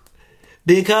Trump?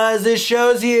 Because this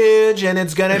show's huge and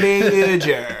it's gonna be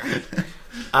huger.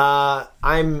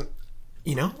 I'm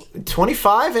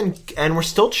 25 and we're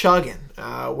still chugging.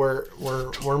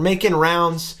 We're making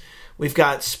rounds. We've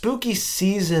got spooky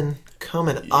season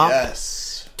coming up.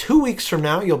 Yes. 2 weeks from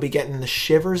now, you'll be getting the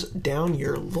shivers down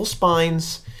your little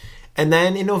spines. And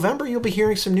then in November, you'll be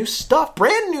hearing some new stuff,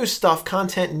 brand new stuff,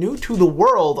 content new to the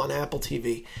world on Apple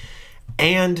TV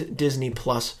and Disney+.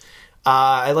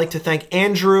 I'd like to thank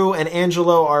Andrew and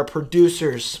Angelo, our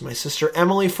producers, my sister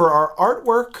Emily for our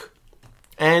artwork.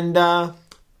 And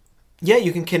yeah,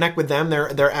 you can connect with them.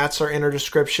 Their ats are in our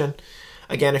description.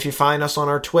 Again, if you find us on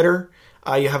our Twitter,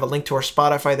 you have a link to our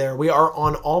Spotify there. We are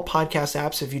on all podcast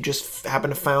apps. If you just happen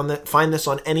to find this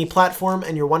on any platform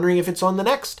and you're wondering if it's on the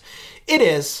next, it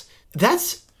is.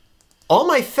 That's all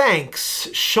my thanks.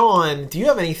 Sean, do you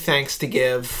have any thanks to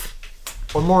give?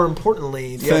 Or more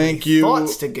importantly, do you have any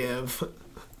thoughts to give?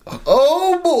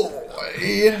 Oh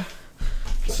boy.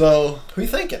 So, Who are you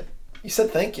thanking? You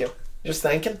said thank you. You're just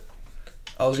thanking?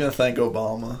 I was going to thank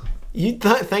Obama. You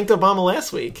thanked Obama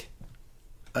last week.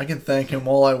 I can thank him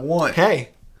all I want.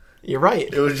 Hey, you're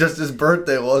right. It was just his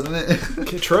birthday, wasn't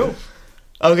it? True.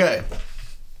 Okay.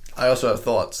 I also have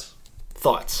thoughts.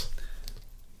 Thoughts?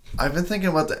 I've been thinking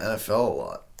about the NFL a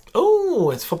lot.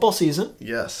 Oh, it's football season.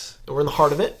 Yes. We're in the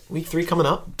heart of it. Week 3 coming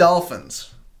up.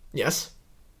 Dolphins. Yes.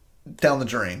 Down the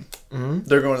drain. Mm-hmm.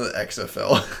 They're going to the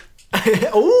XFL.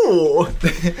 Ooh.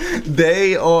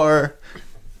 They are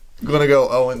going to go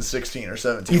 0-16 or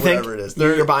 17, You whatever think it is.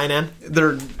 You're buying in?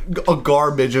 They're a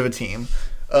garbage of a team.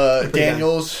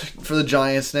 Daniels for the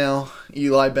Giants now.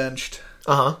 Eli benched.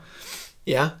 Uh-huh.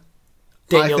 Yeah.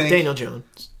 Daniel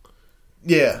Jones.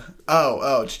 Yeah.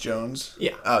 Oh, it's Jones.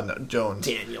 Yeah. Oh, no, Jones.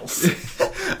 Daniels.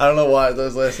 I don't know why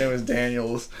his last name was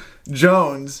Daniels.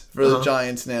 Jones for the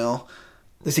Giants now.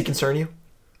 Does he concern you?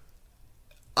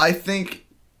 I think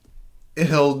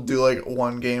he'll do like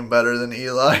one game better than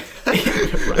Eli.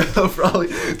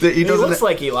 Probably. He looks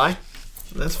like Eli.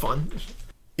 That's fun.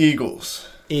 Eagles.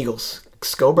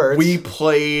 Go Birds. We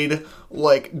played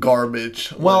like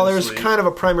garbage. Well, last there's week. kind of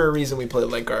a primary reason we played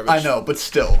like garbage. I know, but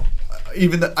still. I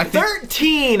think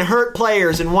 13 hurt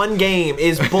players in one game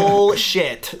is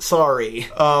bullshit. Sorry.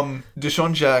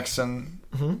 Deshaun Jackson,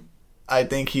 I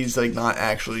think he's like not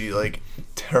actually like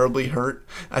terribly hurt.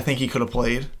 I think he could have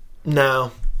played.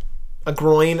 No. A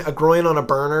groin on a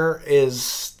burner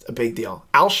is a big deal.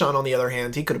 Alshon, on the other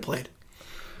hand, he could have played.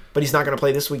 But he's not going to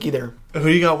play this week either. Who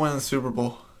do you got winning the Super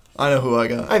Bowl? I know who I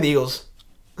got. I have the Eagles.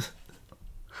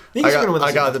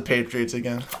 I got the Patriots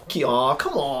again. Aw,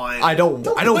 come on. I don't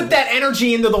put that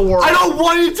energy into the world. I don't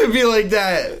want it to be like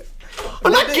that.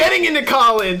 I'm not getting into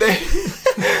college.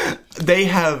 They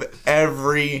have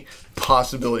every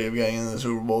possibility of getting in the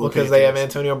Super Bowl. Because they have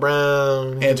Antonio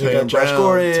Brown, Josh Brown,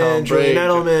 Gordon, Tom Brady, Julian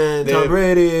Edelman, Tom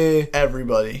Brady.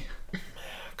 Everybody.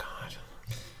 God.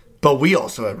 But we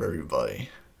also have everybody.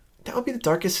 That would be the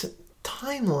darkest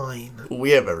timeline. We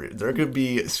have there could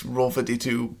be Super Bowl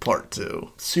 52 Part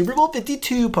 2. Super Bowl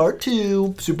 52 Part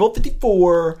 2. Super Bowl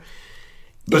 54.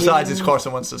 Besides, it's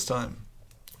Carson Wentz this time.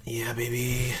 Yeah,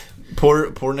 baby.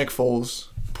 Poor Nick Foles.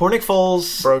 Poor Nick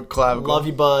Foles. Broke clavicle. Love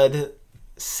you, bud.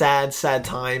 Sad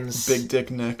times. Big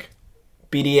Dick Nick.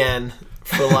 BDN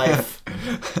for life.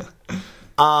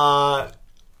 I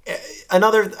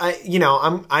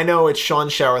know it's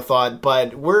Sean's shower thought,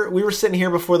 but we were sitting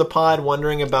here before the pod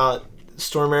wondering about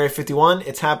Storm Area 51.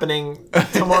 It's happening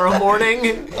tomorrow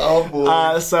morning. Oh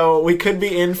boy! So we could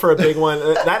be in for a big one.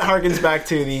 That harkens back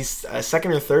to the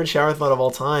second or third shower thought of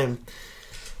all time.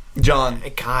 John,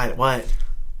 God, what?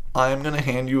 I'm gonna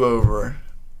hand you over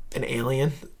an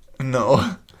alien.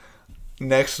 No,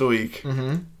 next week.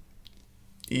 Mm-hmm.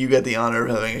 You get the honor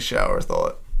of having a shower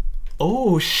thought.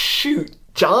 Oh shoot!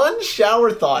 John's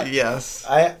shower thought. Yes.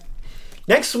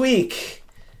 Next week,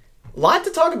 a lot to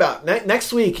talk about.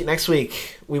 Next week,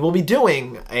 we will be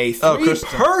doing a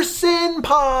 3-person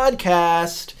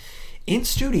podcast in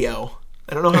studio.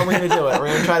 I don't know how we're going to do it. We're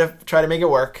going to try to make it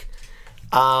work.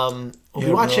 We'll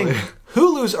be watching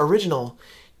Hulu's original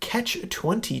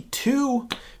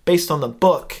Catch-22, based on the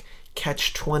book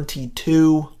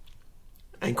Catch-22.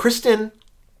 And Kristen,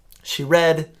 she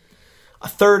read a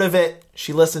third of it.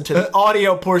 She listened to the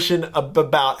audio portion of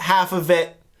about half of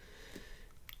it.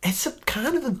 It's a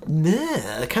kind of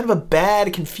a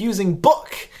bad, confusing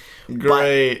book.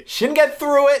 Great. But she didn't get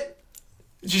through it.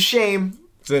 It's a shame.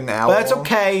 It's an hour. But that's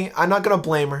okay. I'm not going to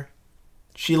blame her.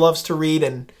 She loves to read,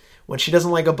 and when she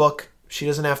doesn't like a book, she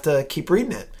doesn't have to keep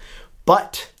reading it.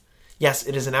 But, yes,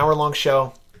 it is an hour-long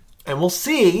show. And we'll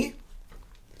see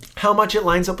how much it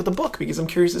lines up with the book, because I'm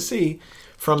curious to see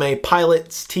from a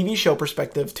pilot's TV show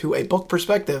perspective to a book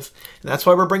perspective. And that's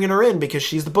why we're bringing her in, because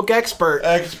she's the book expert.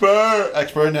 Expert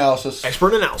analysis.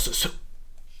 Expert analysis.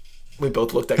 We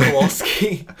both looked at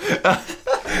Kowalski.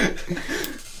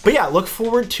 But yeah, look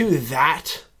forward to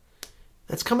that.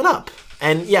 That's coming up.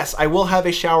 And yes, I will have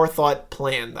a shower thought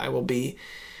planned. I will be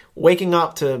waking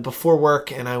up to before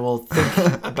work, and I will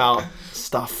think about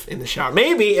stuff in the shower.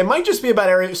 Maybe it might just be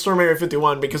about Storm Area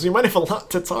 51 because we might have a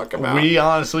lot to talk about. We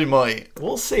honestly might.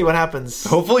 We'll see what happens.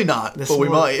 Hopefully not, but we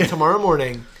might. Tomorrow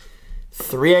morning,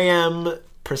 3 a.m.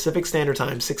 Pacific Standard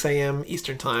Time, 6 a.m.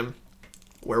 Eastern Time,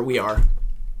 where we are.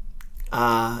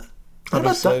 That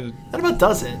about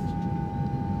does it.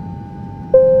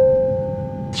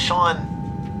 Sean,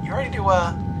 you ready to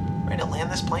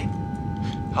land this plane?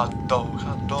 Hot dog,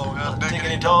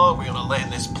 Diggity dog, we're gonna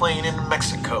land this plane in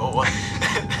Mexico.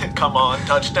 Come on,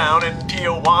 touchdown in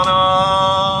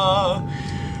Tijuana.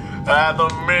 At the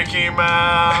Mickey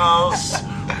Mouse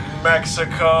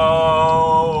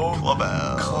Mexico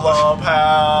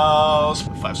Clubhouse.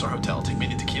 5-star hotel, take me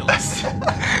to tequilas.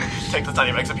 Take the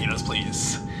tiny bags of peanuts,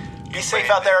 please. Be safe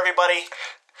out there, everybody.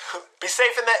 Be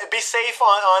safe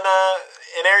on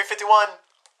Area 51.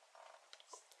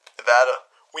 Nevada.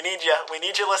 We need you. We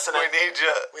need you listening. We need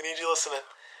you. We need you listening.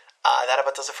 That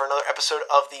about does it for another episode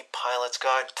of the Pilot's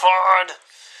Guide Pod.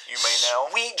 You may now.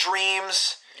 Sweet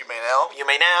dreams. You may now. You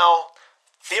may now.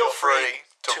 Feel free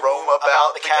to roam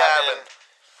about the cabin.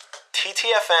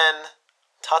 TTFN.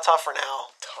 Ta-ta for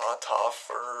now. Ta-ta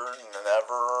for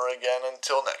never again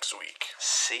until next week.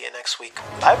 See you next week.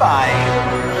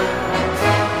 Bye-bye.